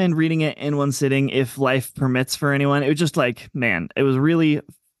recommend reading it in one sitting if life permits for anyone. It was just like, man, it was really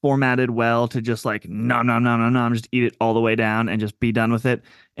formatted well to just like nom, just eat it all the way down and just be done with it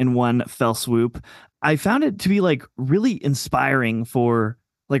in one fell swoop. I found it to be like really inspiring for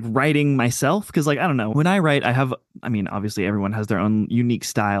like writing myself, because like I don't know, when I write I mean obviously everyone has their own unique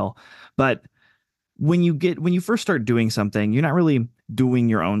style, but when you first start doing something, you're not really doing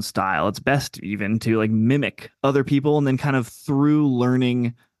your own style. It's best even to like mimic other people, and then kind of through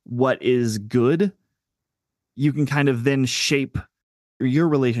learning what is good, you can kind of then shape your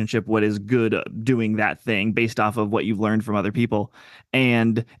relationship what is good doing that thing based off of what you've learned from other people.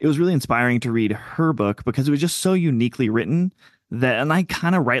 And it was really inspiring to read her book because it was just so uniquely written and I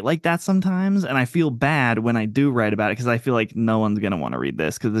kind of write like that sometimes, and I feel bad when I do write about it because I feel like no one's going to want to read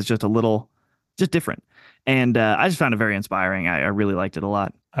this because it's just just different. And I just found it very inspiring. I really liked it a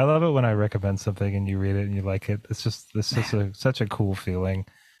lot. I love it when I recommend something and you read it and you like it. It's just such a cool feeling.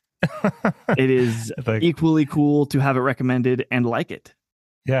 It is like, equally cool to have it recommended and like it.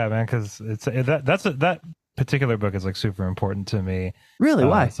 Yeah, man, because that particular book is like super important to me. Really?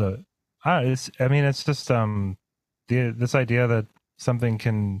 Why? It's just this idea that something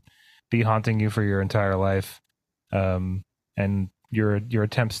can be haunting you for your entire life, and your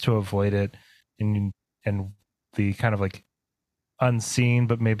attempts to avoid it, and the kind of like unseen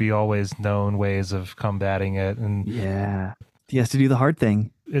but maybe always known ways of combating it. And yeah, he has to do the hard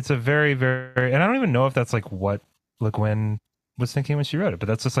thing. It's a very, very, and I don't even know if that's like what Le Guin was thinking when she wrote it, but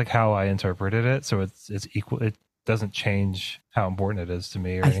that's just like how I interpreted it. So it's equal. It doesn't change how important it is to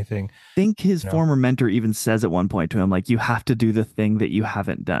me or anything. I think his former mentor even says at one point to him, like, you have to do the thing that you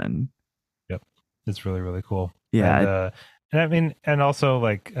haven't done. Yep. It's really, really cool. Yeah. And I mean, and also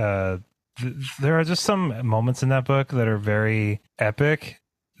like, there are just some moments in that book that are very epic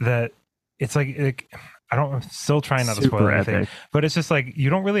that it's like I'm still trying not to spoil anything, but it's just like, you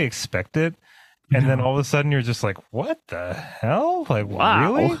don't really expect it. And then all of a sudden you're just like, what the hell? Like,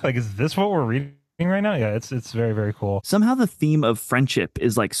 wow. Really? Like, is this what we're reading right now? Yeah, it's very, very cool. Somehow the theme of friendship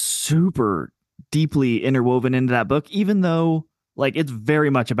is like super deeply interwoven into that book, even though like it's very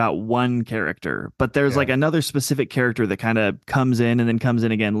much about one character, but there's like another specific character that kind of comes in and then comes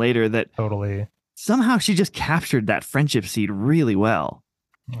in again later that totally somehow she just captured that friendship seed really well.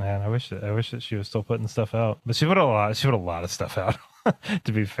 Man, I wish that she was still putting stuff out, but she put a lot of stuff out.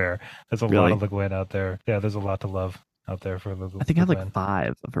 To be fair, there's a lot of Le Guin out there. Yeah, there's a lot to love out there for Le Guin. I think I have like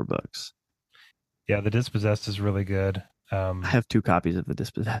 5 of her books. Yeah, The Dispossessed is really good. I have 2 copies of The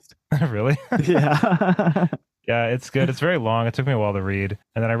Dispossessed. Really? Yeah. Yeah, it's good. It's very long. It took me a while to read,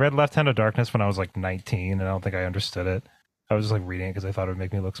 and then I read Left Hand of Darkness when I was like 19, and I don't think I understoed it. I was just like reading it because I thought it would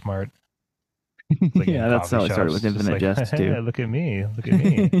make me look smart. Like yeah, that's how I started with Infinite Jest too. Hey, look at me.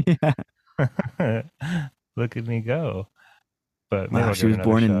 Look at me go. But wow, she was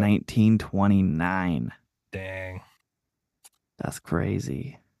born in 1929. Dang, that's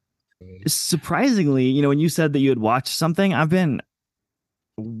crazy. Surprisingly, when you said that you had watched something, I've been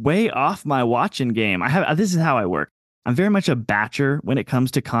way off my watching game. This is how I work. I'm very much a batcher when it comes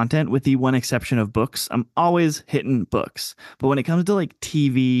to content, with the one exception of books. I'm always hitting books. But when it comes to like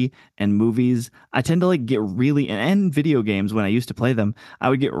TV and movies, I tend to like get really, and video games when I used to play them, I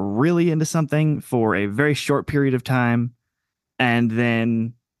would get really into something for a very short period of time and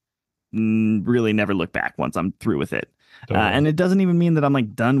then really never look back once I'm through with it. And it doesn't even mean that I'm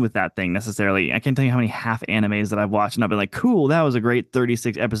like done with that thing necessarily. I can't tell you how many half animes that I've watched and I've been like, cool, that was a great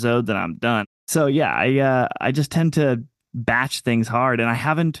 36 episodes and I'm done. So yeah, I just tend to batch things hard, and I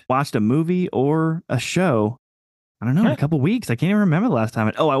haven't watched a movie or a show, I don't know, in a couple weeks. I can't even remember the last time.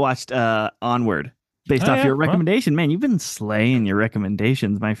 I watched Onward. based Oh off yeah, your well, recommendation. Man, you've been slaying your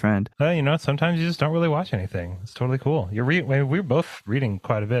recommendations, my friend. sometimes you just don't really watch anything. It's totally cool. We're both reading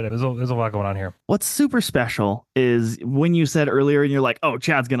quite a bit. There's a lot going on here. What's super special is when you said earlier and you're like, oh,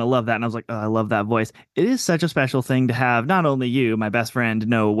 Chad's going to love that. And I was like, oh, I love that voice. It is such a special thing to have not only you, my best friend,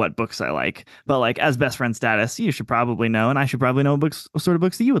 know what books I like, but like as best friend status, you should probably know, and I should probably know what sort of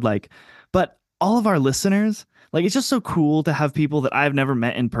books that you would like. But all of our listeners, like, it's just so cool to have people that I've never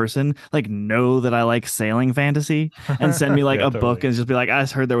met in person, like, know that I like sailing fantasy and send me like Yeah, a book totally. and just be like, I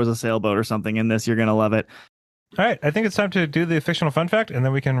just heard there was a sailboat or something in this. You're going to love it. All right, I think it's time to do the fictional fun fact, and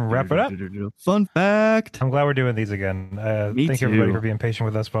then we can wrap it up. Fun fact. I'm glad we're doing these again. Me Thank too. you everybody for being patient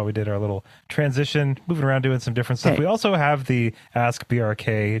with us while we did our little transition, moving around, doing some different stuff. Hey. We also have the Ask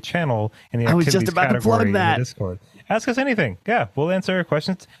BRK channel in the I was activities just about to category plug in that. the Discord. Ask us anything. Yeah, we'll answer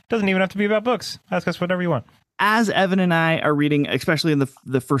questions. Doesn't even have to be about books. Ask us whatever you want. As Evan and I are reading, especially in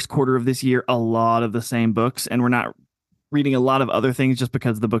the first quarter of this year, a lot of the same books, and we're not reading a lot of other things just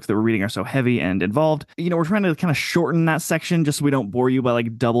because the books that we're reading are so heavy and involved. We're trying to kind of shorten that section just so we don't bore you by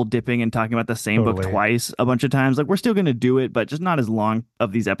like double dipping and talking about the same book Totally. twice a bunch of times. Like, we're still going to do it, but just not as long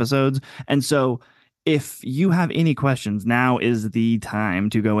of these episodes. And so if you have any questions, now is the time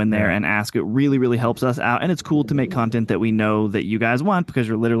to go in there Yeah. and ask. It really, really helps us out. And it's cool to make content that we know that you guys want because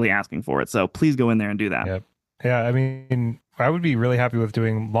you're literally asking for it. So please go in there and do that. Yep. Yeah, I mean, I would be really happy with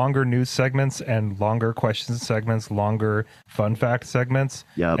doing longer news segments and longer questions segments, longer fun fact segments,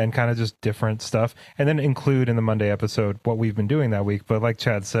 Yep. and kind of just different stuff. And then include in the Monday episode what we've been doing that week. But like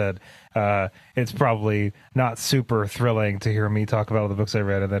Chad said, it's probably not super thrilling to hear me talk about all the books I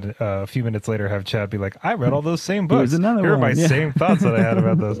read, and then a few minutes later have Chad be like, I read all those same books. Here's another Here are my one. Yeah. same thoughts that I had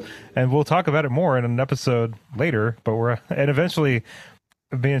about those. And we'll talk about it more in an episode later. But and eventually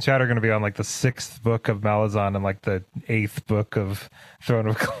me and Chad are going to be on like the 6th book of Malazan and like the 8th book of Throne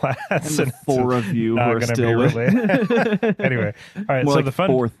of Glass. And the it's four of you who not are gonna still be with. really- Anyway, all right. More So like the fun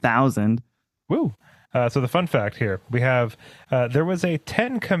 4,000. Woo. So the fun fact here, we have there was a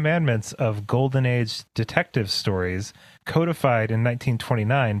 10 Commandments of Golden Age detective stories codified in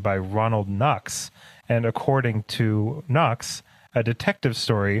 1929 by Ronald Knox. And according to Knox, a detective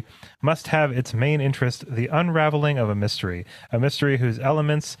story must have its main interest the unraveling of a mystery whose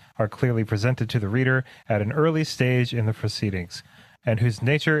elements are clearly presented to the reader at an early stage in the proceedings, and whose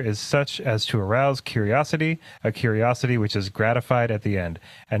nature is such as to arouse curiosity, a curiosity which is gratified at the end.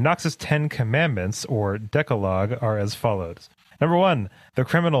 And Knox's 10 Commandments, or Decalogue, are as follows. Number 1, the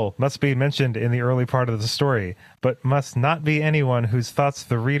criminal must be mentioned in the early part of the story, but must not be anyone whose thoughts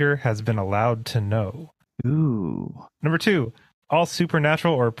the reader has been allowed to know. Ooh. Number 2, all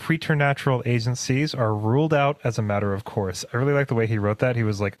supernatural or preternatural agencies are ruled out as a matter of course. I really like the way he wrote that. He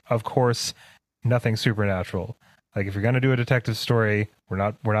was like, of course, nothing supernatural. Like, if you're going to do a detective story, we're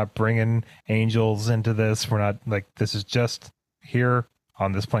not bringing angels into this. We're not like, this is just here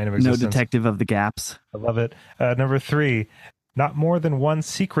on this plane of No existence. detective of the gaps. I love it. Number 3, not more than one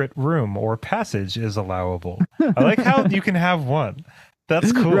secret room or passage is allowable. I like how you can have one.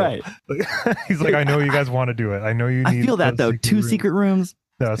 That's cool. Right. He's like, I know you guys want to do it. I know you need. I feel that though. 2 rooms. secret rooms.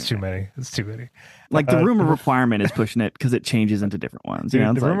 No, it's too many. It's too many. Like the room of number requirement is pushing it because it changes into different ones. You Dude,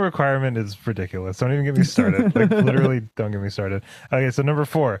 know, the it's room like, requirement is ridiculous. Don't even get me started. Like, literally, don't get me started. Okay, so number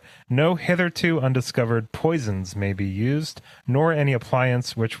 4, no hitherto undiscovered poisons may be used, nor any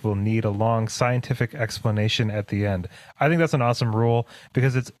appliance which will need a long scientific explanation at the end. I think that's an awesome rule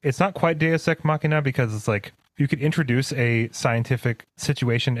because it's not quite Deus Ex Machina, because it's like you could introduce a scientific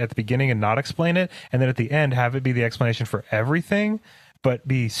situation at the beginning and not explain it, and then at the end have it be the explanation for everything, but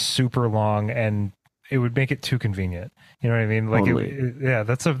be super long, and it would make it too convenient. You know what I mean? Like, Totally. yeah,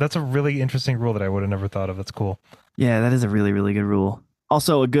 that's a really interesting rule that I would have never thought of. That's cool. yeah, that is a really, really good rule.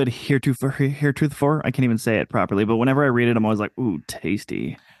 Also, a good heretofore. I can't even say it properly, but whenever I read it, I'm always like, ooh,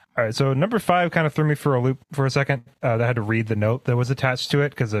 tasty. All right, so number 5 kind of threw me for a loop for a second. I had to read the note that was attached to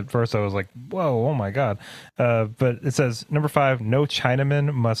it because at first I was like, whoa, oh my God. But it says, number 5, no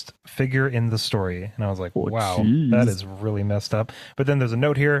Chinaman must figure in the story. And I was like, Oh, wow, jeez. that is really messed up. But then there's a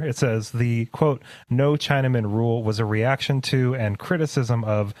note here. It says the, quote, no Chinaman rule was a reaction to and criticism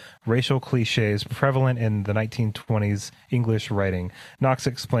of racial cliches prevalent in the 1920s English writing. Knox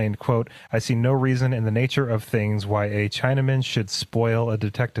explained, quote, I see no reason in the nature of things why a Chinaman should spoil a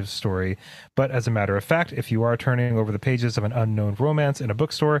detective story, but as a matter of fact, if you are turning over the pages of an unknown romance in a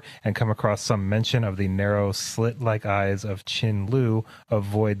bookstore and come across some mention of the narrow slit-like eyes of Chin Lu,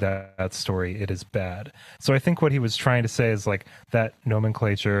 avoid that story. It is bad. So I think what he was trying to say is like that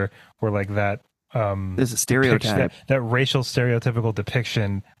nomenclature, or like that There's a stereotype. that racial stereotypical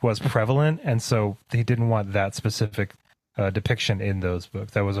depiction was prevalent, and so he didn't want that specific depiction in those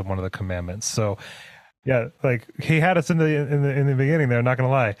books. That was one of the commandments. So yeah, like he had us in the beginning there, not gonna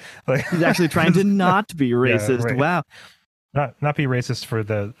lie. Like He's actually trying to not be racist. Yeah, right. Wow. Not be racist for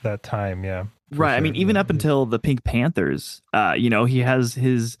that time, yeah. Right. Sure. I mean, even up until the Pink Panthers, he has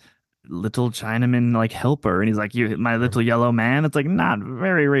his little Chinaman like helper, and he's like, "You, my little yellow man." It's like not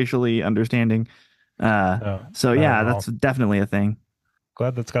very racially understanding. So yeah, that's definitely a thing.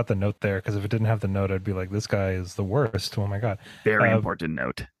 Glad that's got the note there, because if it didn't have the note, I'd be like, this guy is the worst. Oh my god. Very important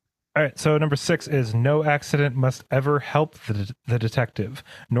note. All right, so number 6 is no accident must ever help the detective,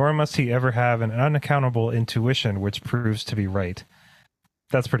 nor must he ever have an unaccountable intuition which proves to be right.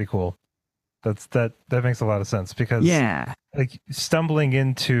 That's pretty cool. That makes a lot of sense, because like stumbling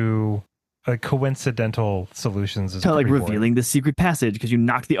into coincidental solutions is like boring. revealing the secret passage because you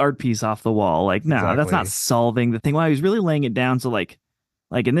knocked the art piece off the wall. Like, no, that's not solving the thing. Well, he's really laying it down. So like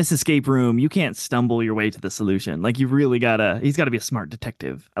in this escape room, you can't stumble your way to the solution. Like, he's gotta be a smart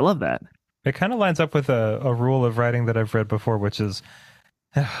detective. I love that. It kind of lines up with a rule of writing that I've read before, which is,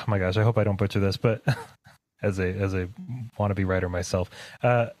 oh my gosh, I hope I don't butcher this, but as a wannabe writer myself,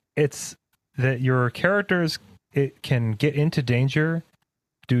 it's that your characters can get into danger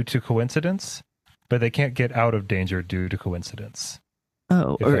due to coincidence, but they can't get out of danger due to coincidence.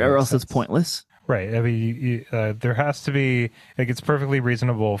 Oh, or else it's pointless. Right. I mean, there has to be, like, it's perfectly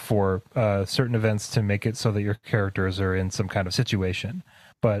reasonable for certain events to make it so that your characters are in some kind of situation,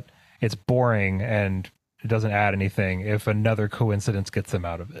 but it's boring and it doesn't add anything if another coincidence gets them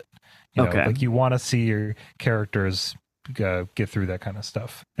out of it. You know, like you want to see your characters get through that kind of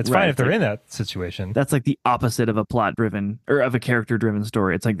stuff. It's fine if they're in that situation. That's like the opposite of a plot driven or of a character driven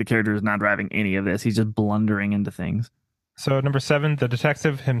story. It's like the character is not driving any of this. He's just blundering into things. So number 7, the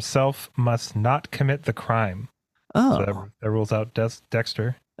detective himself must not commit the crime. Oh, so that rules out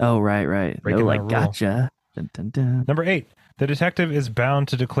Dexter. Oh, right. Oh, like gotcha. Dun, dun, dun. Number 8, the detective is bound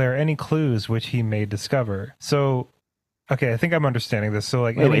to declare any clues which he may discover. So, okay, I think I'm understanding this. So,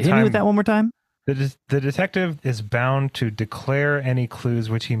 like, wait, hit me with that one more time. The detective is bound to declare any clues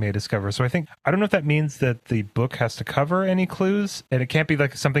which he may discover. So I don't know if that means that the book has to cover any clues, and it can't be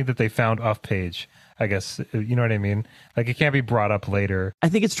like something that they found off page. I guess, you know what I mean? Like, it can't be brought up later. I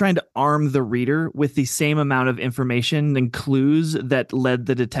think it's trying to arm the reader with the same amount of information and clues that led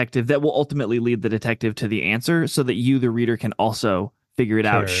the detective, that will ultimately lead the detective to the answer, so that you, the reader, can also figure it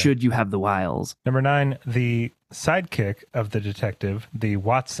out should you have the wiles. Number 9, the sidekick of the detective, the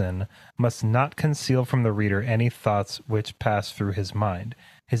Watson, must not conceal from the reader any thoughts which pass through his mind.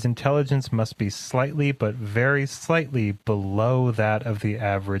 His intelligence must be slightly, but very slightly below that of the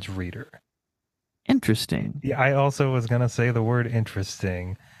average reader. Interesting. Yeah, I also was going to say the word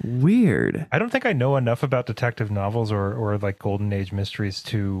interesting. Weird. I don't think I know enough about detective novels or like Golden Age mysteries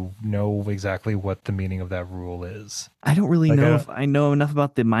to know exactly what the meaning of that rule is. I don't really know if I know enough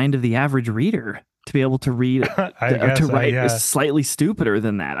about the mind of the average reader to be able to read to write slightly stupider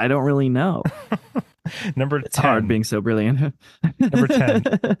than that. I don't really know. Number 10. It's hard being so brilliant. Number 10.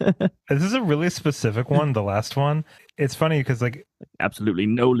 This is a really specific one, the last one. It's funny because, like, absolutely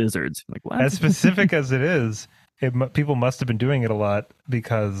no lizards. Like, what? As specific as it is, people must have been doing it a lot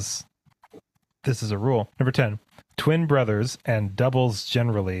because this is a rule. Number 10. Twin brothers and doubles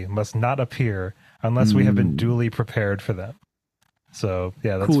generally must not appear unless we have been duly prepared for them. So,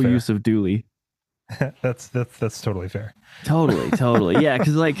 yeah, that's cool fair. use of duly. that's totally fair. Totally. Yeah,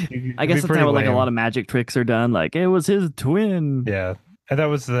 because like I guess that's how like a lot of magic tricks are done. Like, it was his twin. Yeah, and that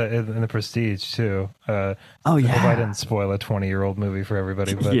was in the Prestige too. Oh yeah. I hope I didn't spoil a 20-year-old movie for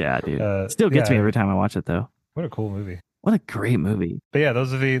everybody. But yeah, dude. Still gets me every time I watch it though. What a cool movie. What a great movie. But yeah,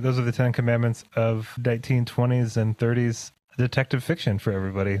 those are the 10 commandments of 1920s and 30s detective fiction for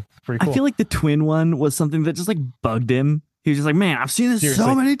everybody. It's pretty cool. I feel like the twin one was something that just like bugged him. He was just like, man, I've seen this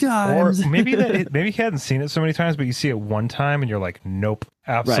so many times. Or maybe maybe he hadn't seen it so many times, but you see it one time and you're like, nope,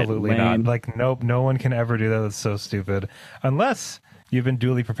 absolutely not. Like, nope, no one can ever do that. That's so stupid. Unless you've been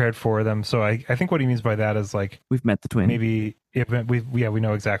duly prepared for them. So I think what he means by that is like, we've met the twin. Maybe we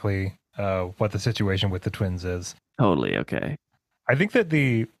know exactly what the situation with the twins is. Totally. Okay. I think that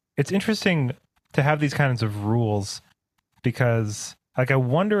it's interesting to have these kinds of rules because, like, I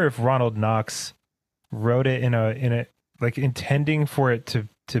wonder if Ronald Knox wrote it in a like intending for it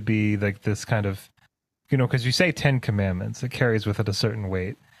to be like this kind of, you know, because you say 10 commandments, it carries with it a certain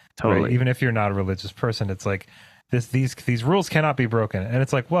weight. Totally. Right? Even if you're not a religious person, it's like these rules cannot be broken. And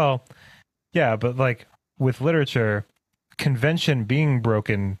it's like, well, yeah, but like with literature, convention being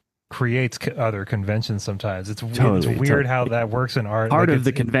broken creates other conventions sometimes. It's Totally, weird how totally. that works in art. Part Like of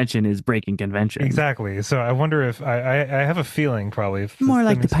the convention is breaking convention. exactly. So I wonder if I have a feeling probably if More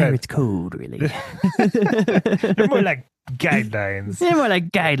like the these guys- Pirates Code, really. they're more like guidelines. They're more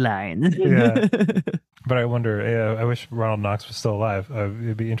like guidelines. Yeah. But I wonder, I wish Ronald Knox was still alive.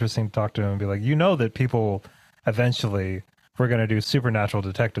 It'd be interesting to talk to him and be like, that people eventually we're going to do supernatural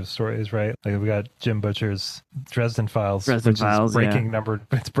detective stories, right? Like we got Jim Butcher's Dresden Files, Dresden which Files, is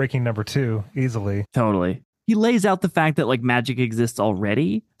it's breaking number 2 easily. Totally. He lays out the fact that like magic exists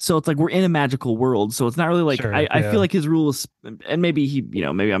already. So it's like we're in a magical world. So it's not really like Sure, I feel like his rules, and maybe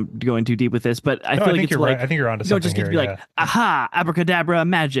maybe I'm going too deep with this, but I feel like it's you're like right. I think you're onto you don't something just get here. to be like, aha, abracadabra,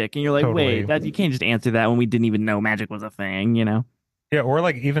 magic. And you're like, Totally. wait, that you can't just answer that when we didn't even know magic was a thing, Yeah, or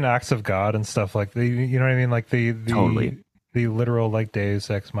like even acts of God and stuff like you know what I mean? Like the Totally. the literal like Deus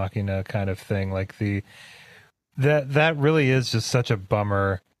Ex Machina kind of thing. Like that really is just such a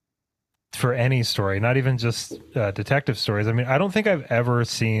bummer for any story, not even just detective stories. I mean, I don't think I've ever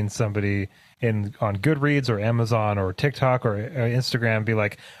seen somebody on Goodreads or Amazon or TikTok or Instagram be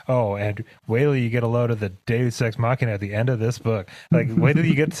like, oh, and wait till you get a load of the Deus Ex Machina at the end of this book. Like, wait till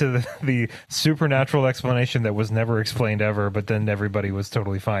you get to the supernatural explanation that was never explained ever, but then everybody was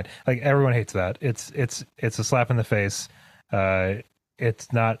totally fine. Like, everyone hates that. It's a slap in the face.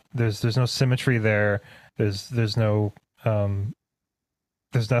 It's not. There's no symmetry there. There's no.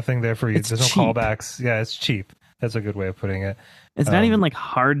 There's nothing there for you. It's There's no cheap. callbacks. Yeah, it's cheap. That's a good way of putting it. It's not even like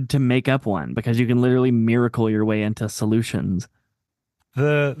hard to make up one because you can literally miracle your way into solutions.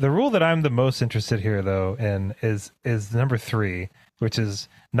 The rule that I'm the most interested here though in is number 3, which is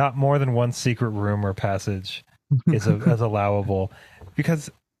not more than one secret room or passage is allowable, because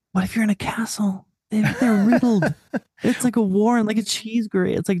What if you're in a castle? They're riddled. It's like a war, like a cheese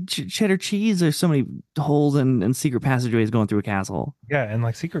grate. It's like cheddar cheese. There's so many holes and secret passageways going through a castle. yeah, and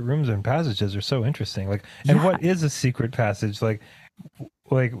like secret rooms and passages are so interesting. Like, and Yeah. what is a secret passage? Like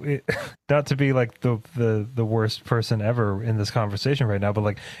not to be like the worst person ever in this conversation right now, but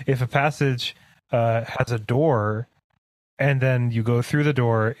like if a passage has a door and then you go through the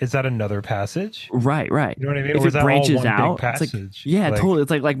door, is that another passage? Right. You know what I mean? If Or is it that branches all one out, big it's like, passage? yeah, Like, totally.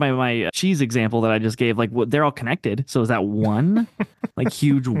 It's like my cheese example that I just gave. Like, they're all connected. So is that one like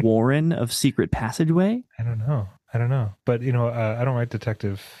huge warren of secret passageway? I don't know. But I don't write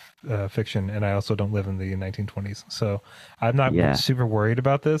detective fiction, and I also don't live in the 1920s, so I'm not Yeah. super worried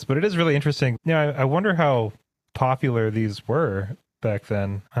about this. But it is really interesting. Yeah, I wonder how popular these were back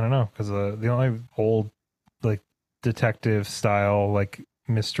then. I don't know, because the only old like detective style like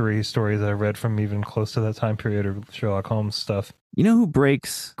mystery stories that I read from even close to that time period are Sherlock Holmes stuff. You know who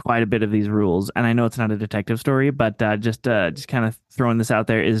breaks quite a bit of these rules, and I know it's not a detective story, but just kind of throwing this out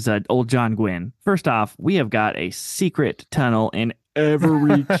there is old John Gwynn. First off, we have got a secret tunnel in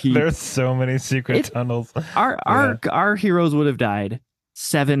every keep. There's so many secret tunnels. Our heroes would have died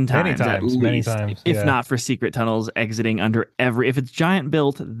 7 times, Many times, if yeah. not for secret tunnels exiting under if it's giant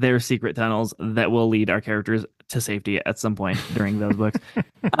built, there's secret tunnels that will lead our characters to safety at some point during those books.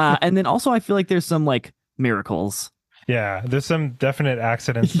 And then also I feel like there's some like miracles. Yeah, there's some definite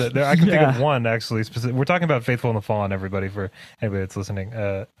accidents that I can think Yeah. of one actually specific. We're talking about Faithful and the Fallen, everybody, for anybody that's listening.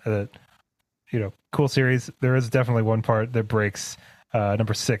 Cool series. There is definitely one part that breaks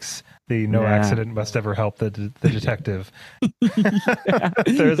number 6. The no Yeah. accident must ever help the detective.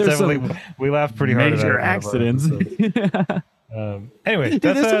 There's definitely we laughed pretty hard at major that. accidents. Anyway, Dude,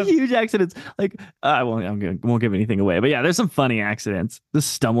 that's there's some huge accidents. Like I won't give anything away, but yeah, there's some funny accidents.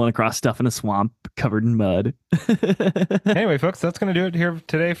 Just stumbling across stuff in a swamp covered in mud. anyway, folks, that's going to do it here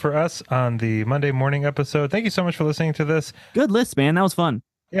today for us on the Monday morning episode. Thank you so much for listening to this. Good list, man. That was fun.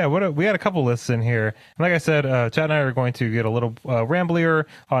 Yeah, we had a couple lists in here. And like I said, Chad and I are going to get a little ramblier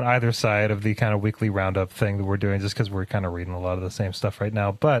on either side of the kind of weekly roundup thing that we're doing, just because we're kind of reading a lot of the same stuff right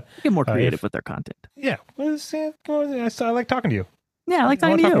now. But Get more creative with their content. yeah, I like talking to you. Yeah, I like I talking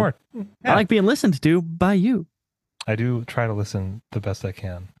want to to you. talk more. Yeah. I like being listened to by you. I do try to listen the best I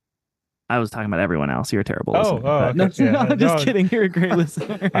can. I was talking about everyone else. You're a terrible Oh, listener. oh, But no, okay. Yeah, I'm just no. kidding. You're a great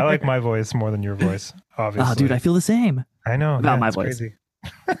listener. I like my voice more than your voice, obviously. Oh, dude, I feel the same. I know. About yeah, my it's voice. Crazy.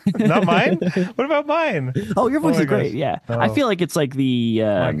 Not mine? What about mine? Oh, your voice my is great. gosh. Yeah. I Oh. feel like it's like the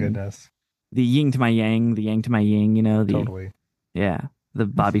My goodness. the yin to my yang, the yang to my yin, the Totally. yeah, the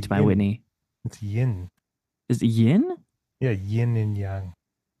Bobby to my yin. Whitney. It's yin. Is it yin? Yeah, yin and yang.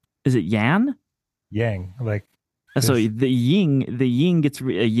 Is it yan? Yang. Like, So Yes. the yin gets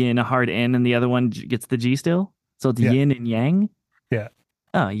a yin, a hard N, and the other one gets the G still. So it's Yeah. yin and yang. Yeah.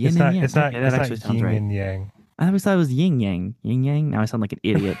 Oh, yin it's and not yang. it's not Okay, that it's actually not sounds yin right. and yang. I always thought it was yin yang. Yin yang. Now I sound like an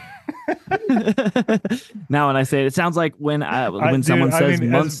idiot. Now when I say it, it sounds like when someone says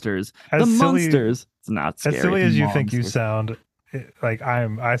monsters. The monsters. It's not scary. As silly as you think you sound, like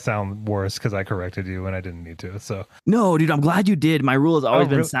I sound worse because I corrected you when I didn't need to. So no, dude, I'm glad you did. My rule has always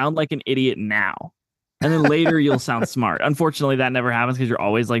been sound like an idiot now, and then later you'll sound smart. Unfortunately, that never happens because you're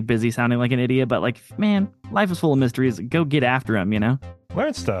always like busy sounding like an idiot. But like, man, life is full of mysteries. Go get after them, you know.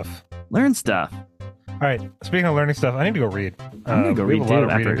 Learn stuff. Learn stuff. All right. Speaking of learning stuff, I need to go read. I'm gonna go read. We have a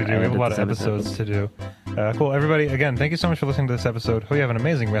lot of reading to do. We have a lot of episodes to do. Cool. Everybody, again, thank you so much for listening to this episode. Hope you have an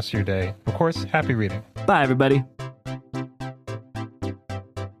amazing rest of your day. Of course, happy reading. Bye, everybody.